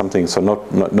find something, so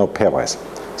no pairwise.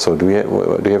 So do you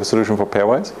have a solution for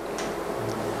pairwise?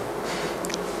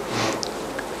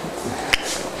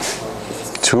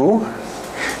 2.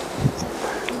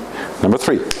 Number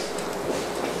 3.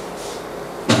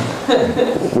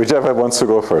 Whichever wants to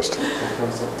go first. We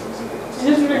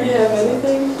didn't really have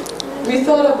anything. We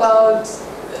thought about...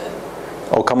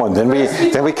 Oh, come on, then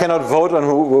we cannot vote on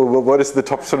what is the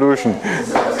top solution.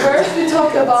 First we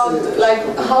talked about, like,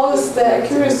 how is the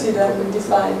accuracy then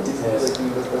defined?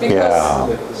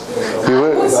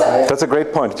 Because that's a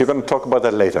great point. You're going to talk about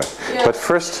that later. Yeah. But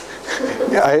first,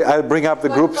 I'll bring up the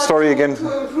group story again.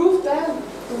 To improve that,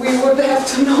 we would have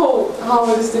to know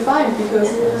how it is defined, because...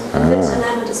 Which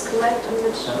alignment is correct and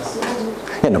which is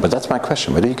not. Yeah, no, but that's my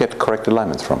question. Where do you get correct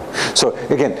alignments from? So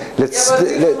again, let's... Yeah, but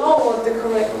we don't know what the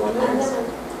correct one is.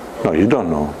 No, you don't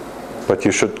know. But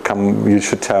you should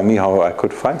tell me how I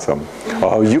could find some, or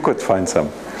how you could find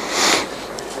some.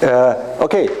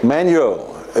 Okay, manual,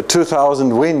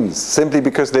 2,000 wins, simply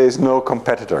because there is no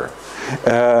competitor.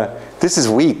 This is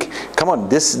weak. Come on,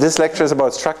 this lecture is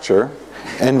about structure,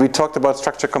 and we talked about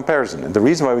structure comparison. And the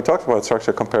reason why we talked about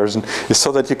structure comparison is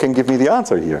so that you can give me the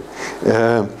answer here.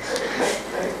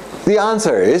 The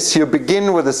answer is you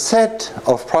begin with a set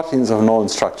of proteins of known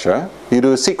structure, you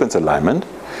do a sequence alignment,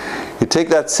 you take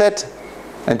that set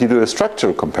and you do a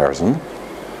structural comparison,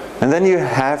 and then you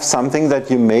have something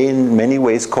that you may in many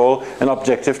ways call an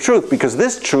objective truth, because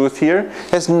this truth here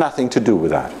has nothing to do with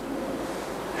that.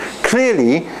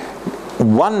 clearly,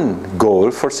 one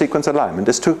goal for sequence alignment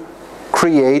is to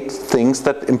create things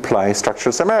that imply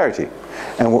structural similarity.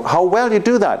 And how well you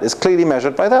do that is clearly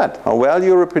measured by that, how well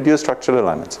you reproduce structural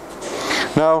alignments.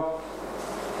 Now,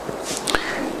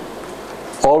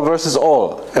 all versus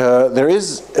all. There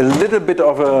is a little bit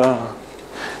of a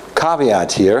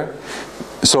caveat here.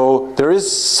 So there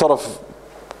is sort of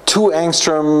 2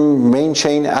 angstrom main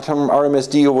chain atom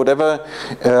RMSD or whatever.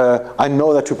 I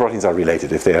know that 2 proteins are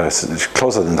related if they are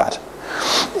closer than that.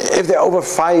 If they're over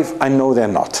 5, I know they're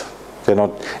not. They're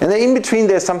not. And then in between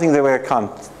there's something that I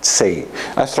can't say.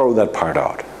 I throw that part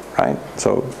out, right?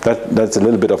 So that's a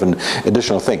little bit of an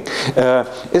additional thing.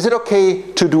 Is it okay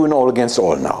to do an all against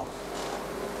all now?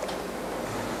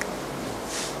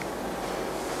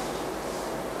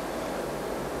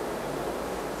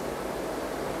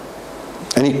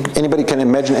 Anybody can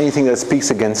imagine anything that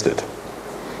speaks against it?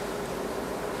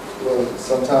 Well,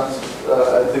 sometimes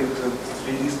I think the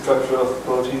 3D structure of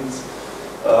proteins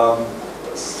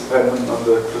is dependent on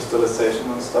the crystallization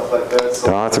and stuff like that. So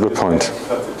that's a good point.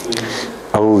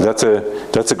 Oh, that's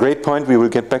a great point. We will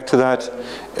get back to that.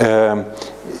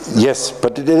 Yes,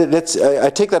 but I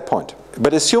take that point.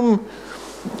 But assume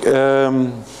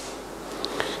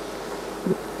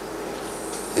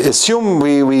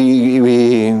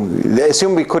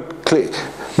we could clear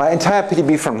my entire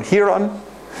PDB from here on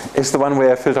is the one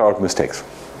where I filter out mistakes.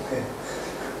 Okay.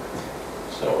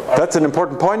 So that's an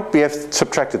important point. We have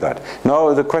subtracted that.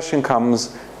 Now the question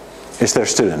comes: is there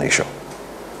still an issue?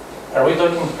 are we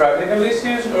talking practical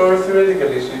issues or theoretical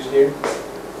issues here?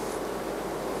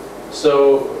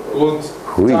 So would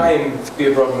time be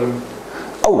a problem?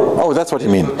 Oh, that's what you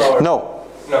mean. No.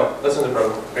 No, that's not the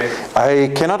problem. Great. I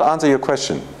cannot answer your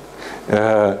question.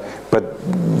 But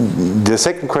the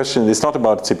second question is not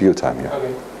about CPU time here.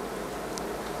 Okay.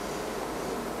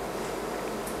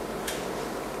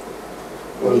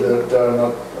 Well, there are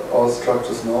not all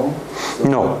structures known. So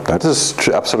No, that is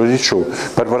absolutely true.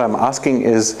 But what I'm asking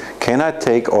is, can I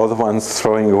take all the ones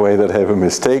throwing away that have a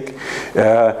mistake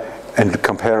and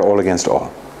compare all against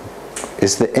all?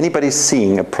 Is there anybody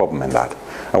seeing a problem in that?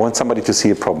 I want somebody to see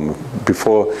a problem.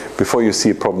 Before you see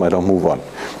a problem, I don't move on.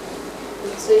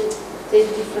 Let's say take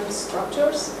different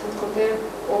structures and compare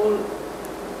all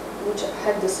which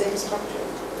have the same structure,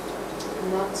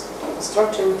 and not a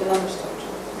structure with another structure.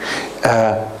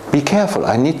 Be careful.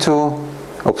 I need to.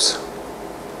 Oops.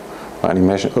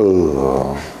 Animation.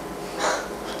 Oh.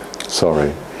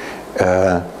 Sorry.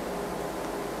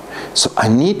 So I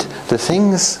need the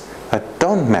things that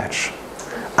don't match.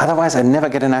 Otherwise, I never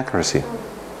get an accuracy.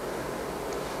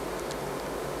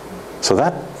 So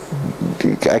that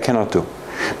I cannot do.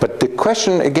 But the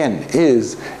question again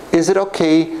is it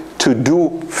okay to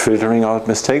do filtering out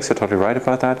mistakes? You're totally right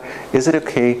about that. Is it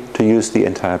okay to use the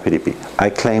entire PDB? I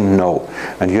claim no.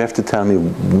 And you have to tell me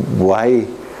why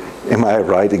am I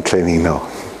right in claiming no?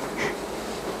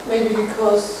 Maybe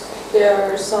because there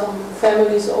are some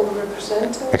families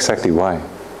overrepresented. Exactly why?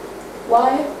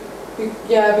 Why?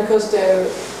 Yeah, because they're,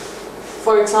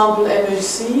 for example,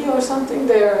 MHC or something,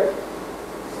 they're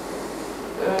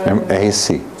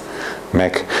MAC.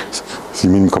 Mac. You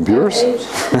mean computers?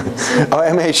 Oh,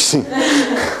 MHC.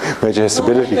 Major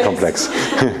Stability Complex.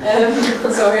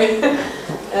 Sorry.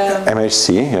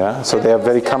 MHC, yeah. So they are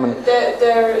very common.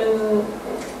 They're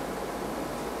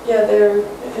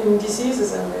in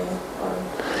diseases and they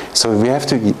are. So we have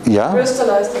to, yeah.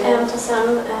 Crystallized. And for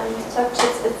some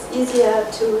structures, it's easier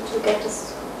to get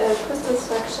this crystal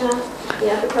structure,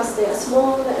 because they are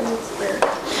small and.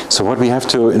 So what we have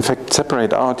to, in fact,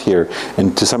 separate out here,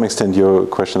 and to some extent your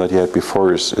question that you had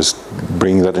before is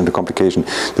bringing that into complication.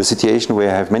 The situation where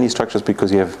you have many structures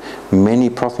because you have many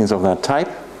proteins of that type,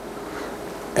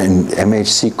 and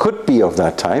MHC could be of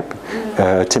that type,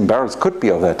 Tim Barrels could be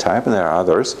of that type, and there are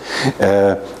others,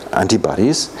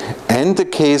 antibodies, and the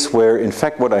case where, in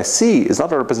fact, what I see is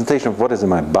not a representation of what is in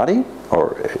my body,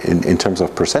 or in terms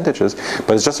of percentages,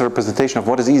 but it's just a representation of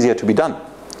what is easier to be done.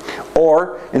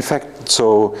 Or, in fact,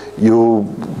 so you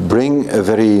bring a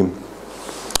very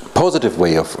positive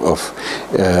way of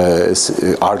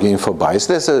arguing for bias.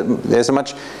 There's a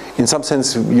much, in some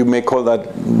sense, you may call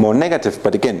that more negative,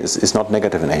 but again, it's not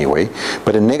negative in any way.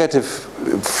 But a negative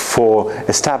for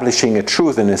establishing a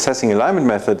truth and assessing alignment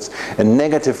methods, a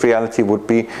negative reality would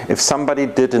be if somebody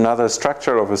did another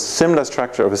structure of a similar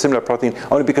protein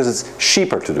only because it's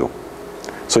cheaper to do.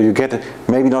 So you get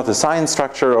maybe not the science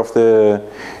structure of the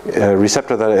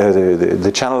receptor,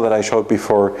 the channel that I showed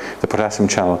before, the potassium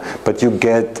channel, but you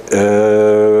get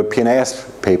PNAS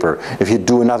paper if you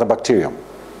do another bacterium.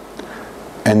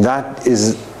 And that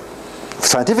is,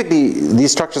 scientifically,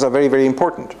 these structures are very, very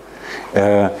important.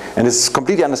 And it's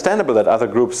completely understandable that other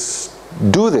groups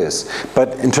do this,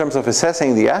 but in terms of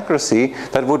assessing the accuracy,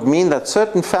 that would mean that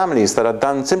certain families that are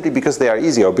done simply because they are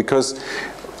easier, or because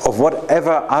of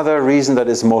whatever other reason that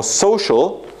is more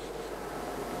social,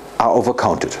 are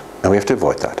overcounted, and we have to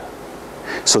avoid that.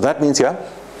 So that means, yeah?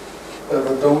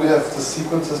 But don't we have the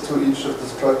sequences to each of the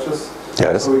structures?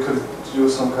 Yes. So we could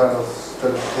use some kind of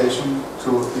stratification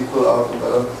to equal out the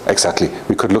balance? Exactly.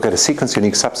 We could look at a sequence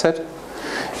unique subset,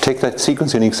 take that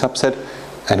sequence unique subset,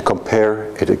 and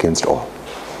compare it against all.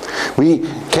 We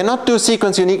cannot do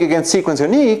sequence unique against sequence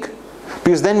unique,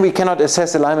 because then we cannot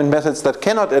assess alignment methods that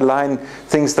cannot align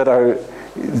things that are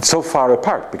so far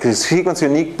apart. Because sequence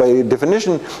unique, by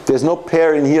definition, there's no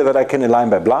pair in here that I can align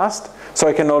by BLAST, so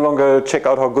I can no longer check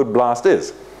out how good BLAST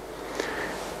is.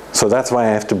 So that's why I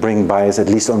have to bring bias at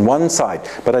least on one side,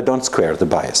 but I don't square the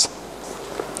bias.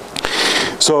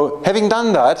 So having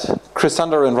done that, Chris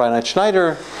Sander and Reinhard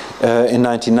Schneider in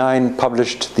 '99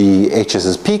 published the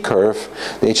HSSP curve.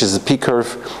 The HSSP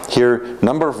curve here,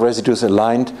 number of residues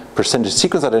aligned, percentage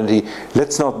sequence identity.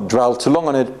 Let's not dwell too long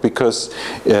on it because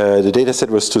the data set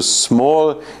was too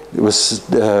small. It was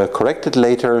corrected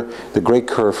later. The gray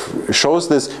curve shows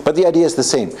this, but the idea is the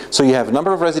same. So you have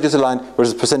number of residues aligned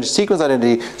versus percentage sequence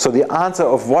identity. So the answer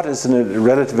of what is in a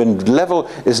relative level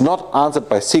is not answered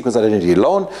by sequence identity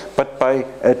alone, but by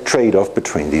a trade-off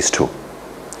between these two.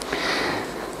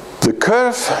 The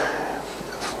curve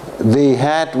they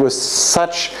had was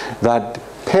such that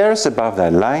pairs above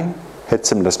that line had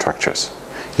similar structures.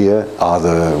 Here are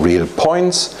the real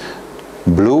points.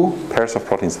 Blue, pairs of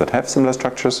proteins that have similar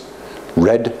structures.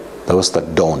 Red, those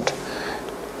that don't.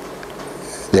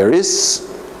 There is,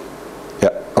 yeah,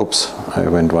 oops, I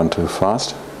went one too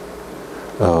fast.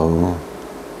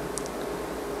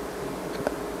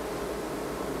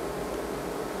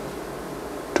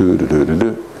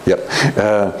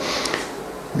 Yep.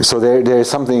 So there is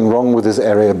something wrong with this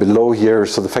area below here,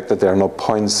 so the fact that there are no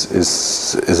points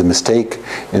is a mistake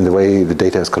in the way the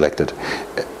data is collected,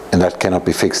 and that cannot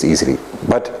be fixed easily.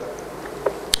 But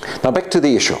now back to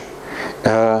the issue.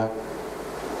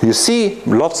 You see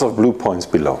lots of blue points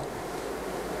below,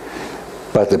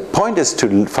 but the point is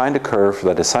to find a curve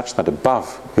that is such that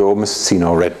above you almost see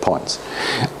no red points.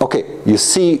 Okay, you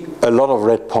see a lot of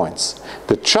red points.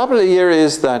 The trouble here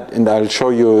is that, and I'll show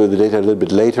you the data a little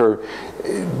bit later,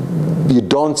 you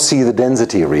don't see the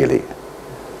density really.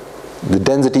 The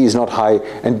density is not high,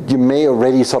 and you may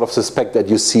already sort of suspect that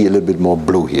you see a little bit more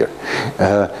blue here.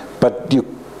 But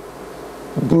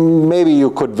maybe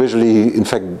you could visually, in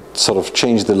fact, sort of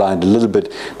change the line a little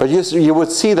bit. But you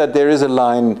would see that there is a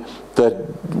line that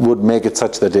would make it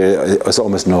such that there is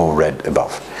almost no red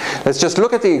above. Let's just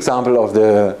look at the example of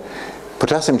the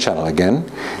potassium channel again.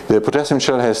 The potassium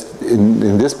channel has,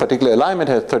 in this particular alignment,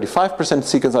 has 35%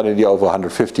 sequence identity over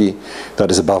 150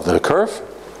 that is above the curve,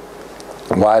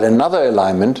 while another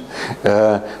alignment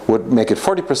would make it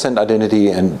 40% identity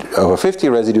and over 50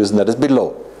 residues, and that is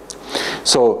below.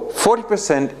 So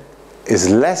 40% is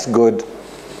less good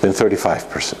than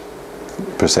 35%.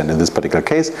 In this particular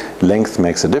case, length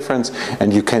makes a difference,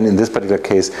 and you can, in this particular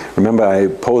case, remember I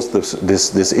posed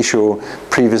this issue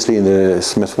previously in the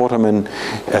Smith-Waterman.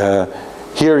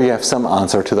 Here you have some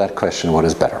answer to that question, what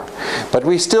is better? But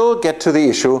we still get to the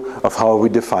issue of how we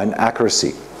define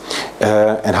accuracy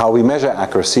and how we measure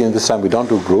accuracy, and this time we don't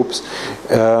do groups.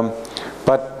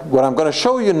 But what I'm going to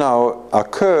show you now are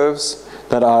curves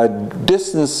that are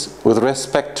distance with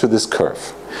respect to this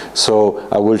curve. So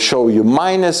I will show you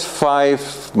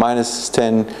 -5,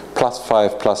 -10,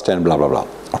 +5, +10, blah, blah, blah.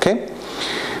 Okay?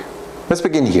 Let's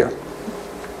begin here.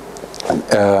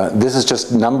 This is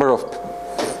just number of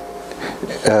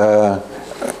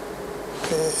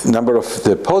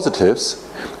the positives,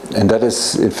 and that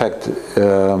is, in fact,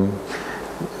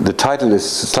 the title is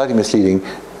slightly misleading.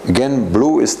 Again,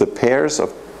 blue is the pairs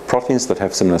of proteins that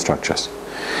have similar structures.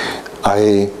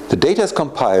 The data is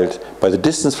compiled by the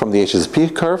distance from the HSSP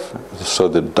curve, so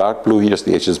the dark blue here is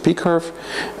the HSSP curve.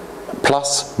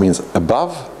 Plus means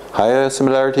above, higher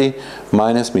similarity.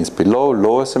 Minus means below,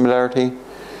 lower similarity.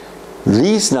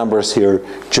 These numbers here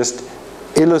just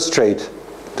illustrate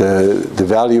the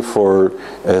value for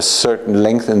a certain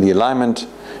length in the alignment,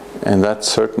 and that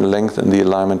certain length in the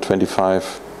alignment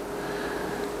 25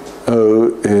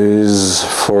 is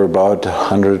for about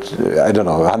 100, I don't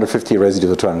know, 150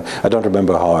 residues or 200. I don't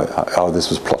remember how this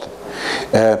was plotted.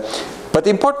 But the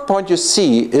important point you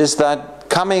see is that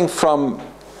coming from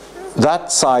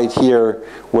that side here,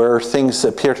 where things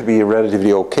appear to be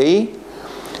relatively okay,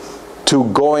 to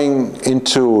going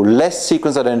into less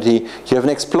sequence identity, you have an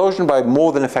explosion by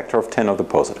more than a factor of 10 of the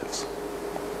positives.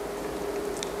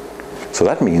 So So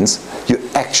that means you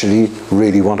actually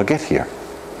really want to get here.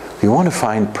 You want to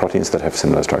find proteins that have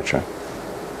similar structure.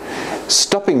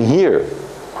 Stopping here,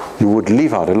 you would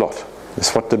leave out a lot.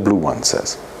 That's what the blue one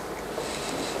says.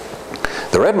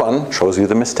 The red one shows you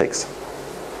the mistakes.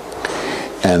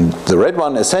 And the red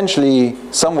one, essentially,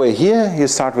 somewhere here, you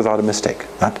start without a mistake.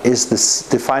 That is this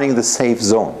defining the safe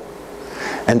zone.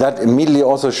 And that immediately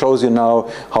also shows you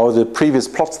now how the previous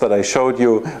plots that I showed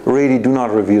you really do not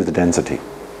reveal the density.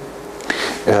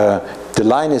 The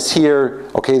line is here,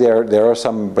 okay, there are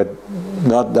some, but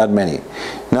not that many.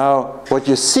 Now, what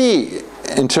you see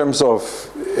in terms of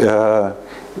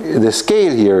the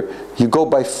scale here, you go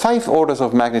by 5 orders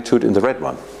of magnitude in the red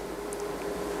one,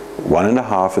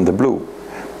 1.5 in the blue,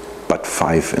 but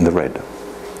 5 in the red.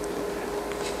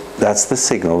 That's the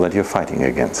signal that you're fighting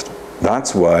against.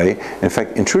 That's why, in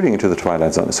fact, intruding into the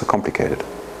twilight zone is so complicated.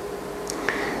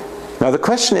 Now the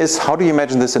question is, how do you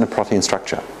imagine this in a protein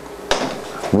structure?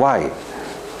 Why?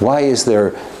 Why is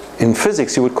there, in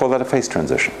physics you would call that a phase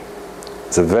transition.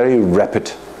 It's a very rapid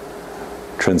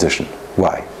transition.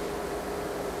 Why?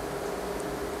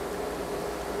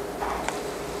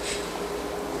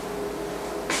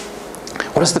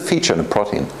 What is the feature in a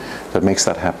protein that makes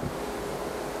that happen?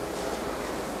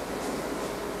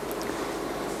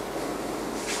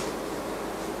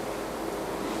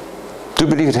 Do you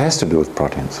believe it has to do with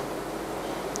proteins?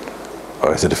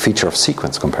 Or is it a feature of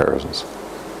sequence comparisons?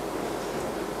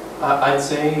 I'd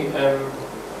say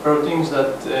proteins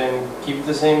that keep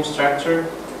the same structure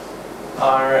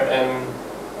are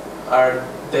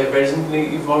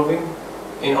divergently evolving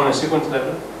on a sequence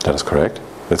level. That is correct.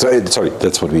 Sorry,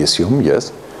 that's what we assume,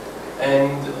 yes.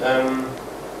 And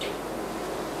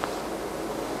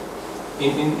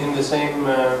in the same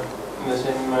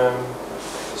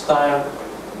style,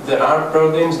 there are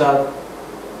proteins that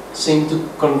seem to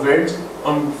converge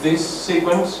on this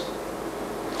sequence.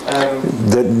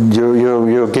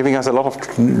 You're giving us a lot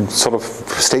of sort of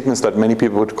statements that many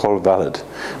people would call valid.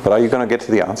 But are you going to get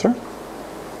to the answer?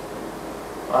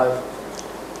 I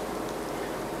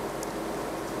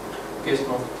guess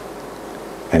not.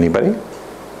 Anybody?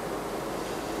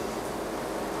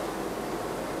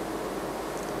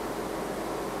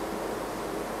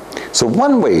 So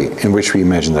one way in which we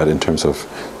imagine that in terms of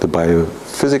the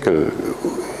biophysical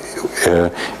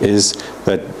is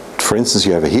that, for instance,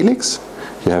 you have a helix,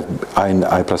 you have I and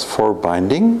I+4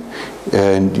 binding,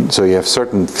 and so you have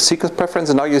certain sequence preference,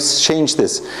 and now you change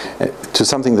this to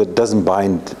something that doesn't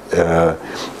bind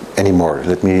anymore.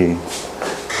 Let me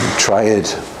try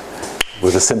it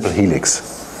with a simple helix.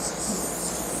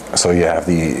 So you have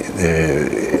the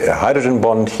hydrogen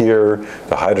bond here,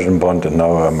 the hydrogen bond, and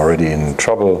now I'm already in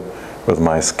trouble with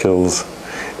my skills.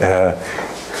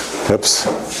 Oops,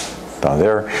 down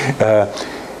there.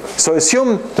 So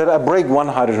assume that I break one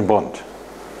hydrogen bond,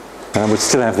 and I would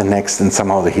still have the next, and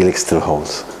somehow the helix still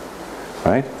holds,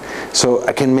 right? So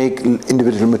I can make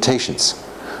individual mutations,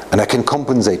 and I can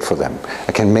compensate for them.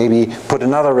 I can maybe put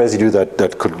another residue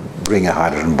that could bring a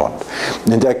hydrogen bond.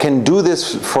 And I can do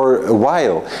this for a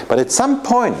while, but at some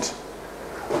point,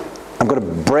 I'm going to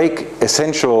break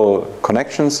essential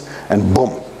connections, and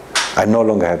boom, I no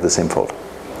longer have the same fold.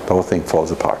 The whole thing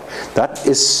falls apart. That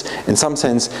is, in some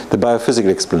sense, the biophysical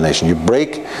explanation. You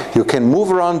break, you can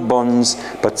move around bonds,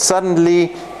 but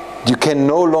suddenly you can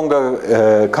no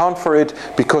longer count for it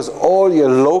because all your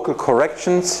local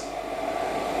corrections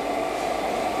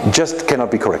just cannot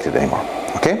be corrected anymore.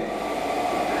 Okay?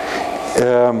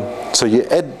 So you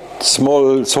add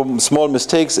small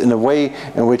mistakes in a way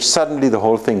in which suddenly the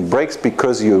whole thing breaks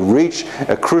because you reach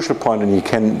a crucial point,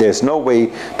 and there's no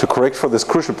way to correct for this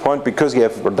crucial point because you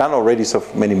have done already so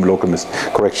many local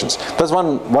corrections. That's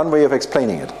one way of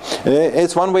explaining it.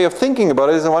 It's one way of thinking about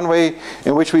it. It's one way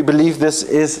in which we believe this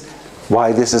is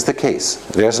why this is the case.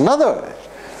 There's another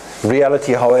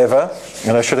reality, however,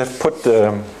 and I should have put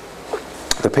the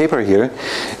paper here,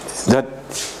 that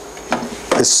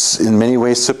is in many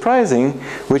ways surprising,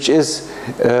 which is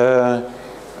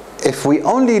if we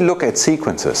only look at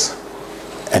sequences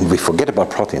and we forget about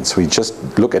proteins, we just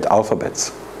look at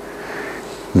alphabets,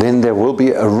 then there will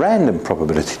be a random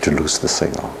probability to lose the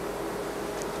signal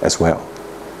as well.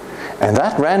 And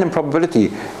that random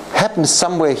probability happens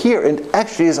somewhere here and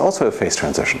actually is also a phase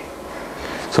transition.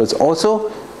 So it's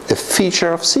also a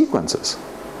feature of sequences.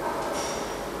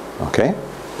 Okay?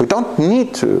 We don't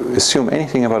need to assume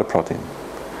anything about a protein.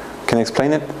 We can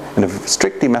explain it in a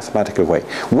strictly mathematical way.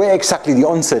 Where exactly the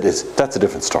onset is, that's a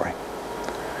different story.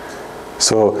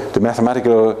 So the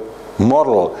mathematical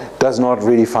model does not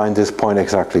really find this point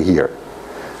exactly here.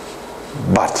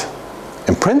 But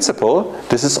in principle,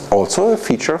 this is also a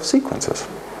feature of sequences.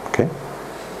 Okay?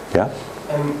 Yeah?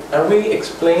 Are we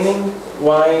explaining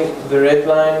why the red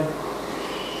line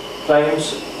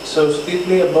climbs so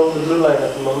steeply above the blue line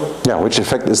at the moment? Yeah, which in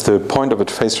fact is the point of a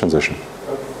phase transition.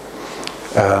 Okay.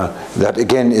 That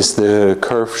again is the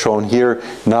curve shown here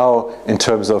now in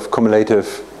terms of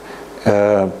cumulative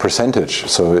percentage,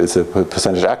 so it's a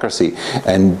percentage accuracy,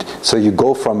 and so you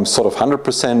go from sort of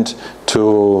 100%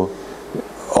 to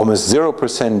almost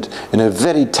 0% in a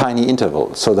very tiny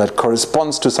interval. So that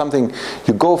corresponds to something,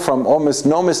 you go from almost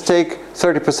no mistake,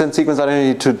 30% sequence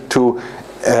identity to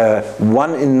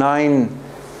 1 in 9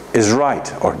 is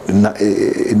right, or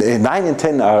 9 in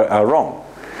 10 are wrong,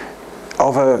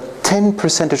 over 10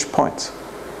 percentage points.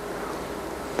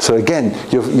 So again,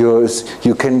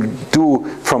 you can do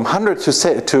from 100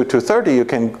 to 30, you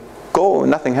can go,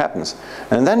 nothing happens.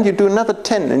 And then you do another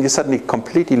 10 and you suddenly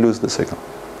completely lose the signal,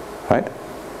 right?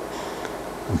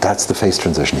 That's the phase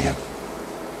transition here.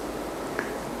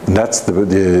 And that's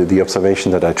the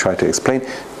observation that I try to explain.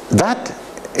 That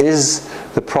is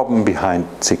the problem behind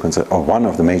sequence, or one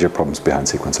of the major problems behind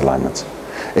sequence alignments.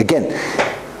 Again,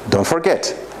 don't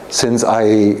forget, since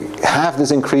I have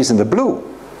this increase in the blue,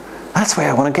 that's where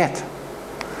I want to get.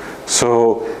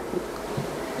 So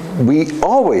we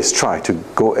always try to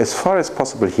go as far as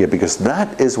possible here, because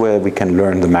that is where we can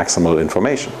learn the maximal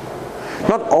information.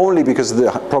 Not only because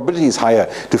the probability is higher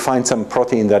to find some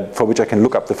protein for which I can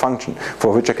look up the function,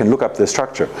 for which I can look up the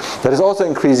structure. That is also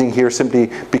increasing here simply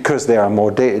because there are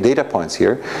more data points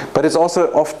here. But it's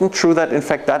also often true that in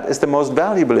fact that is the most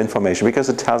valuable information, because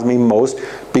it tells me most,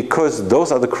 because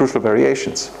those are the crucial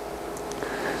variations.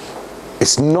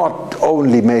 It's not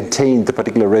only maintained the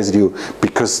particular residue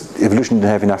because evolution didn't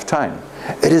have enough time.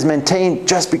 It is maintained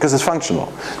just because it's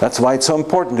functional. That's why it's so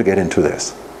important to get into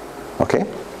this. Okay?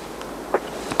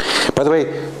 By the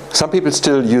way, some people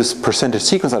still use percentage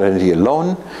sequence identity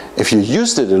alone. If you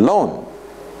used it alone,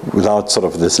 without sort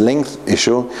of this length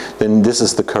issue, then this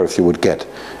is the curve you would get.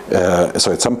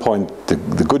 So at some point,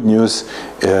 the good news,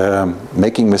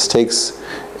 making mistakes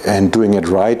and doing it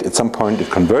right, at some point it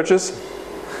converges.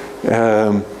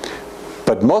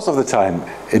 But most of the time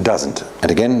it doesn't.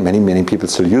 And again, many people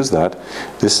still use that.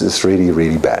 This is really,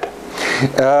 really bad.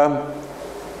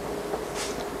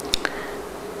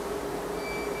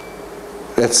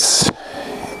 Let's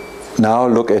now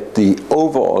look at the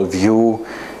overall view.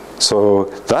 So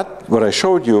that, what I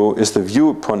showed you, is the view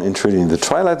upon intruding the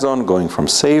twilight zone, going from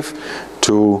safe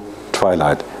to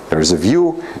twilight. There is a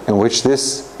view in which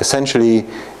this essentially,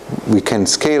 we can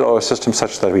scale our system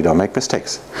such that we don't make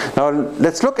mistakes. Now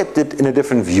let's look at it in a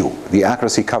different view. The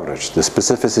accuracy coverage, the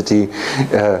specificity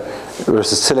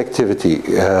versus selectivity,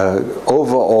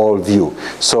 overall view.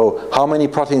 So how many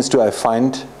proteins do I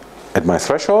find at my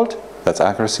threshold? That's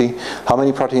accuracy. How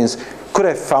many proteins could I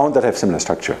have found that have similar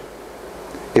structure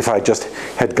if I just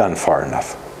had gone far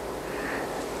enough?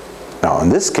 Now on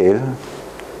this scale,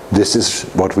 this is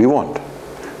what we want.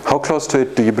 How close to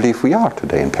it do you believe we are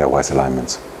today in pairwise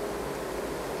alignments?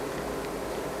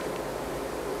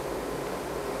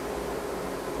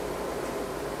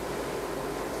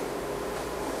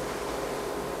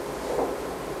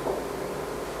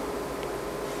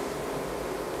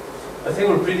 I think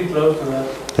we're pretty close to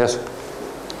that. Yes,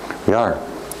 we are.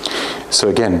 So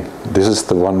again, this is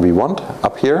the one we want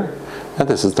up here, and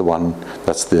this is the one,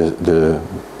 that's the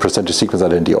percentage sequence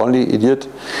identity only idiot.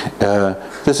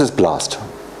 This is BLAST.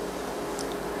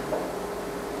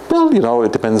 Well, you know,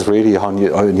 it depends really on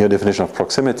your definition of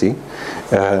proximity,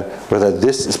 whether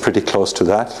this is pretty close to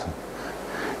that.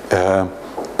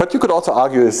 But you could also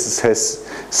argue this has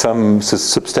some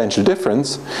substantial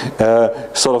difference.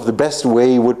 Sort of the best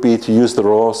way would be to use the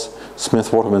Rost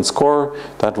Smith-Waterman score.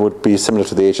 That would be similar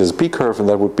to the HSB curve, and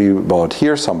that would be about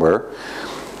here somewhere.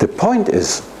 The point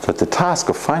is that the task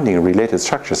of finding related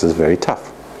structures is very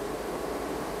tough.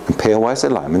 And pairwise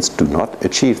alignments do not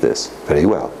achieve this very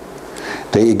well.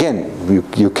 They, again,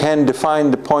 you can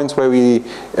define the points where we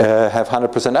have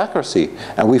 100% accuracy,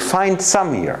 and we find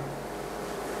some here.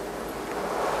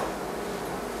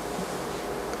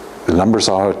 The numbers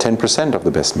are 10% of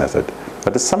the best method,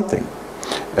 but it's something.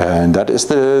 And that is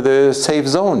the safe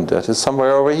zone, that is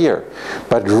somewhere over here.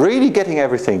 But really getting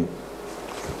everything,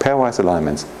 pairwise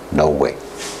alignments, no way.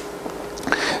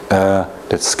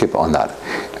 Let's skip on that.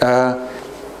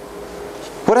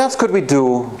 What else could we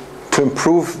do to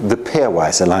improve the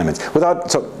pairwise alignments?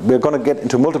 So we're going to get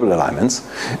into multiple alignments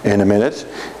in a minute.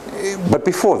 But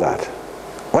before that,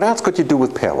 what else could you do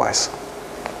with pairwise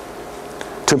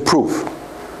to improve?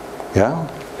 Yeah?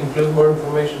 Include more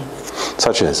information.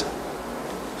 Such as?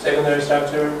 Secondary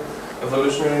structure,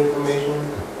 evolutionary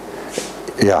information.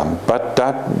 Yeah, but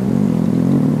that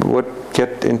would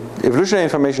Get in evolutionary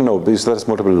information, no, because that is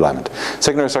multiple alignment.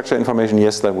 Secondary structure information,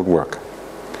 yes, that would work.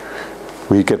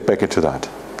 We get back into that.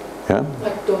 Yeah?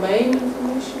 Like domain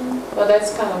information? But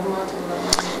that's kind of multiple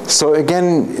alignment. So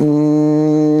again,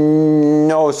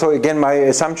 no. So again, my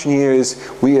assumption here is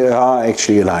we are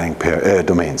actually aligning pair,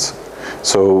 domains.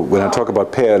 So when I talk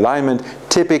about pair alignment,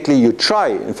 typically you try.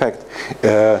 In fact,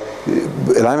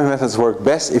 alignment methods work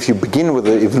best if you begin with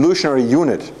the evolutionary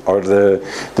unit, or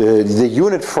the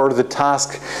unit for the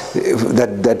task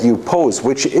that you pose,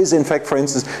 which is in fact, for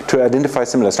instance, to identify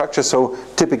similar structures. So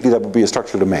typically that would be a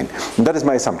structural domain. And that is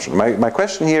my assumption. My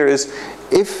question here is,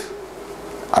 if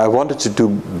I wanted to do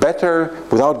better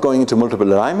without going into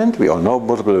multiple alignment, we all know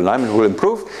multiple alignment will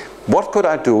improve, what could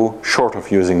I do short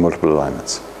of using multiple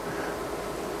alignments?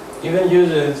 Even use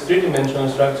a three-dimensional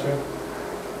structure.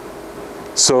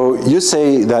 So you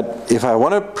say that if I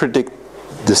want to predict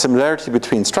the similarity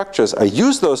between structures, I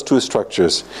use those two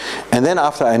structures, and then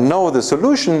after I know the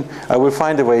solution, I will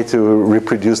find a way to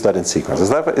reproduce that in sequence. Is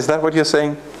that what you're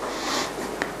saying?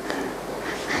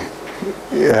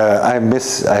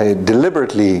 I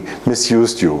deliberately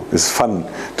misused you. It's fun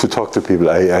to talk to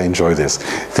people. I enjoy this.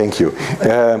 Thank you.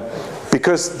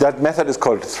 Because that method is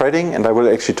called threading, and I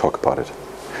will actually talk about it.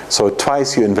 So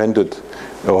twice you invented,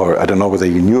 or I don't know whether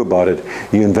you knew about it,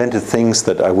 you invented things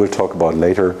that I will talk about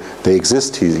later. They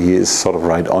exist. He is sort of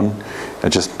right on. I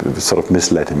just sort of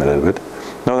misled him a little bit.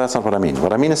 No, that's not what I mean.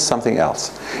 What I mean is something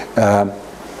else.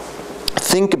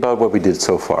 Think about what we did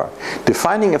so far.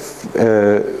 Defining a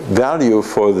value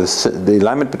for the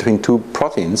alignment between two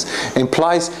proteins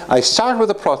implies I start with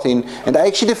a protein and I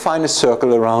actually define a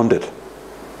circle around it.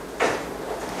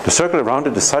 The circle around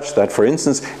it is such that, for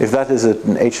instance, if that is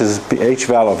an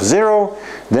H-val of 0,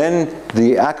 then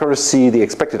the accuracy, the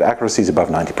expected accuracy is above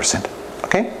 90%.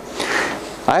 Okay?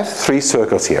 I have three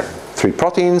circles here, three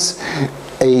proteins,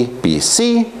 A, B,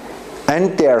 C,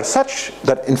 and they are such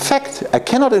that, in fact, I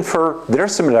cannot infer their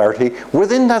similarity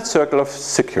within that circle of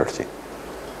security.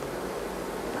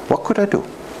 What could I do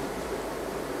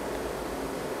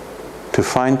to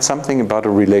find something about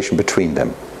a relation between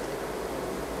them?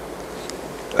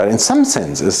 That in some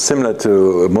sense is similar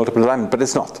to multiple alignment, but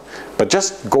it's not. But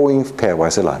just going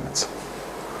pairwise alignments.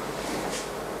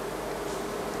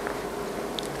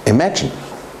 Imagine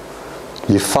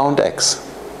you found X.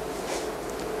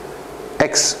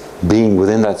 X being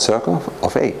within that circle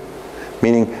of A.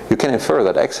 Meaning you can infer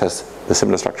that X has the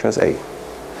similar structure as A.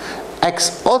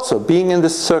 X also being in the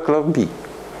circle of B.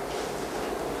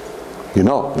 You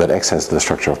know that X has the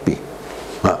structure of B.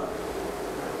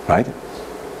 Right?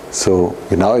 So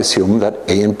you now assume that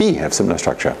A and B have similar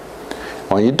structure.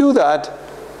 When you do that,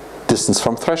 distance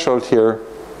from threshold here,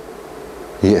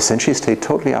 you essentially stay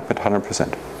totally up at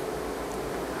 100%.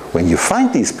 When you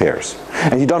find these pairs,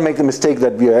 and you don't make the mistake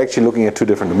that we are actually looking at two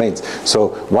different domains. So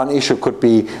one issue could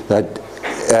be that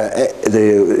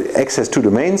the X has two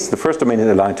domains. The first domain is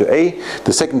aligned to A,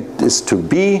 the second is to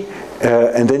B,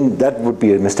 and then that would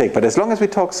be a mistake. But as long as we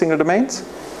talk single domains,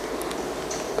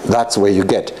 that's where you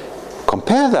get.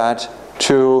 Compare that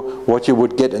to what you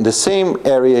would get in the same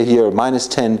area here,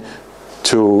 -10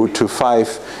 to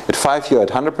 5. At 5 you're at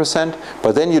 100%,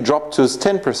 but then you drop to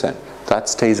 10%. That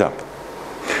stays up.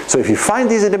 So if you find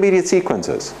these intermediate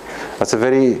sequences, that's a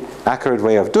very accurate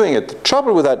way of doing it. The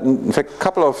trouble with that, in fact, a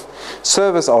couple of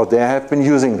servers out there have been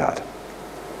using that.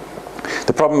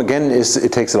 The problem again is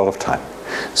it takes a lot of time.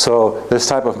 So this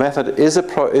type of method is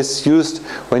used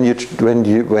when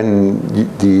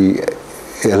the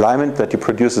alignment that you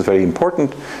produce is very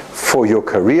important for your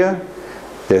career.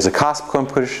 There's a CASP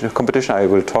competition I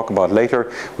will talk about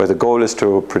later, where the goal is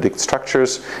to predict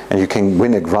structures, and you can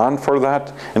win a grant for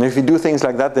that. And if you do things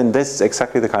like that, then this is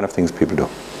exactly the kind of things people do.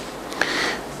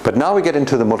 But now we get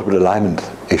into the multiple alignment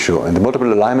issue. And the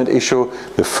multiple alignment issue,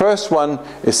 the first one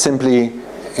is simply,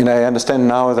 and I understand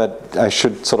now that I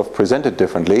should sort of present it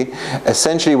differently.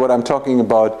 Essentially what I'm talking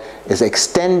about is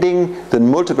extending the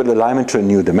multiple alignment to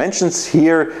new dimensions.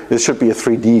 Here, this should be a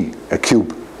 3D, a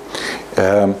cube.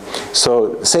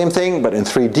 So same thing, but in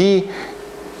 3D.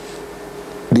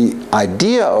 The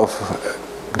idea of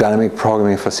dynamic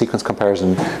programming for sequence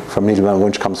comparison from Needleman and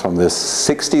Wunsch comes from the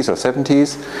 60s or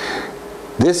 70s.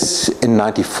 This in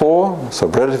 94, so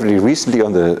relatively recently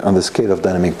on the scale of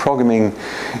dynamic programming,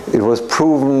 it was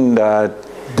proven that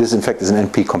this in fact is an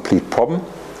NP-complete problem.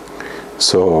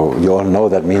 So you all know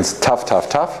that means tough, tough,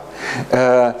 tough.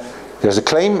 There's a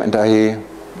claim, and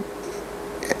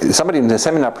somebody in the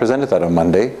seminar presented that on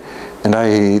Monday, and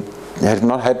I had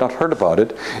not heard about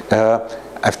it.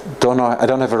 I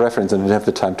don't have a reference and I didn't have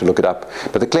the time to look it up.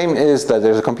 But the claim is that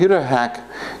there's a computer hack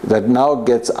that now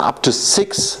gets up to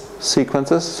 6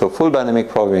 sequences, so full dynamic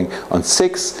programming on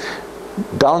 6.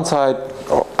 Downside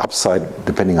or upside,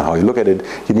 depending on how you look at it,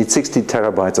 you need 60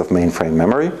 terabytes of mainframe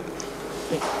memory.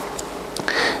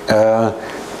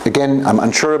 Again, I'm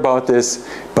unsure about this,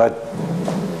 but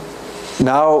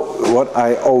now what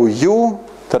I owe you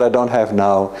that I don't have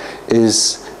now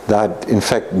is that in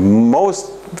fact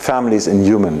most families in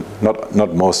human,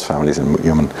 not most families in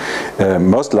human,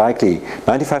 most likely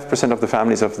 95% of the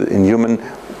families in human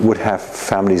would have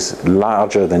families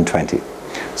larger than 20.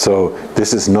 So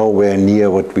this is nowhere near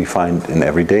what we find in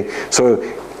every day. So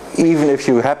even if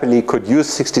you happily could use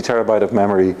 60 terabyte of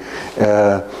memory,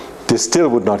 this still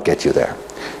would not get you there.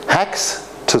 Hacks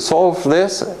to solve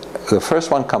this, the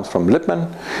first one comes from Lippmann.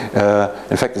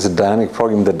 In fact, it's a dynamic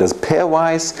program that does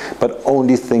pairwise, but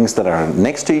only things that are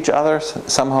next to each other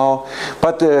somehow.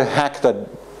 But the hack that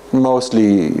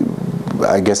mostly,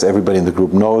 I guess everybody in the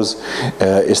group knows,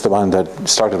 is the one that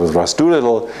started with Rost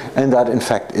Doolittle, and that in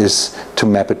fact is to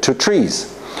map it to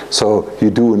trees. So you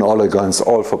do in oligons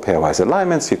all for pairwise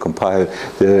alignments, you compile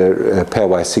the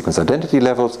pairwise sequence identity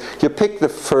levels, you pick the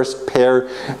first pair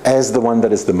as the one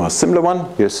that is the most similar one,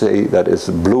 you say that is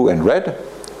blue and red,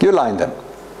 you align them.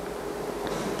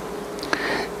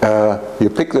 You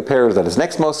pick the pair that is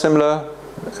next most similar,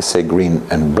 say green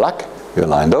and black, you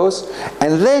align those,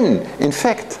 and then in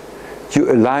fact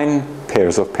you align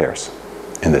pairs of pairs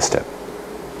in this step.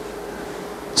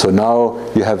 So now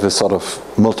you have a sort of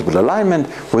multiple alignment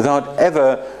without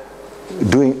ever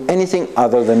doing anything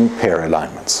other than pair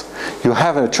alignments. You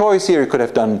have a choice here, you could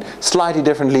have done slightly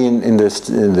differently in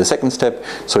the second step.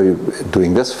 So you're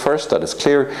doing this first, that is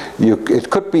clear. It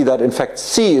could be that in fact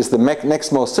C is the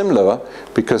next most similar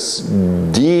because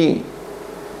D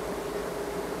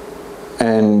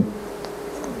and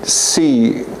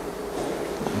C,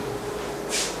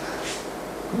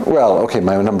 well, okay,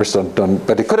 my numbers don't,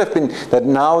 but it could have been that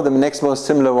now the next most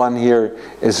similar one here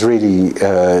is really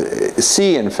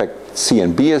C. In fact, C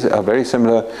and B are very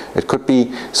similar. It could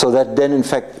be, so that then in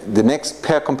fact the next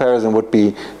pair comparison would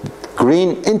be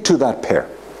green into that pair.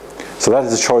 So that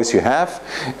is the choice you have.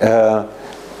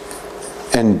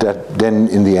 And that then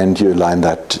in the end you align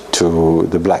that to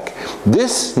the black.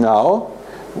 This now,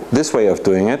 this way of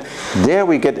doing it, there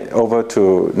we get over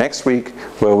to next week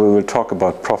where we will talk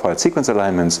about profile sequence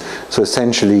alignments. So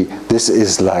essentially this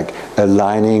is like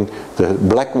aligning the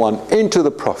black one into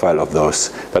the profile of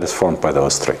those that is formed by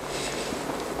those three.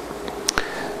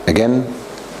 Again,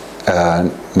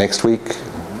 next week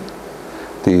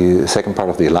the second part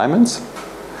of the alignments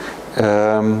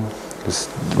is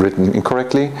written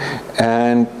incorrectly,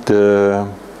 and the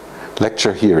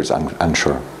lecture here is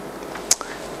unsure.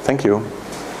 Thank you.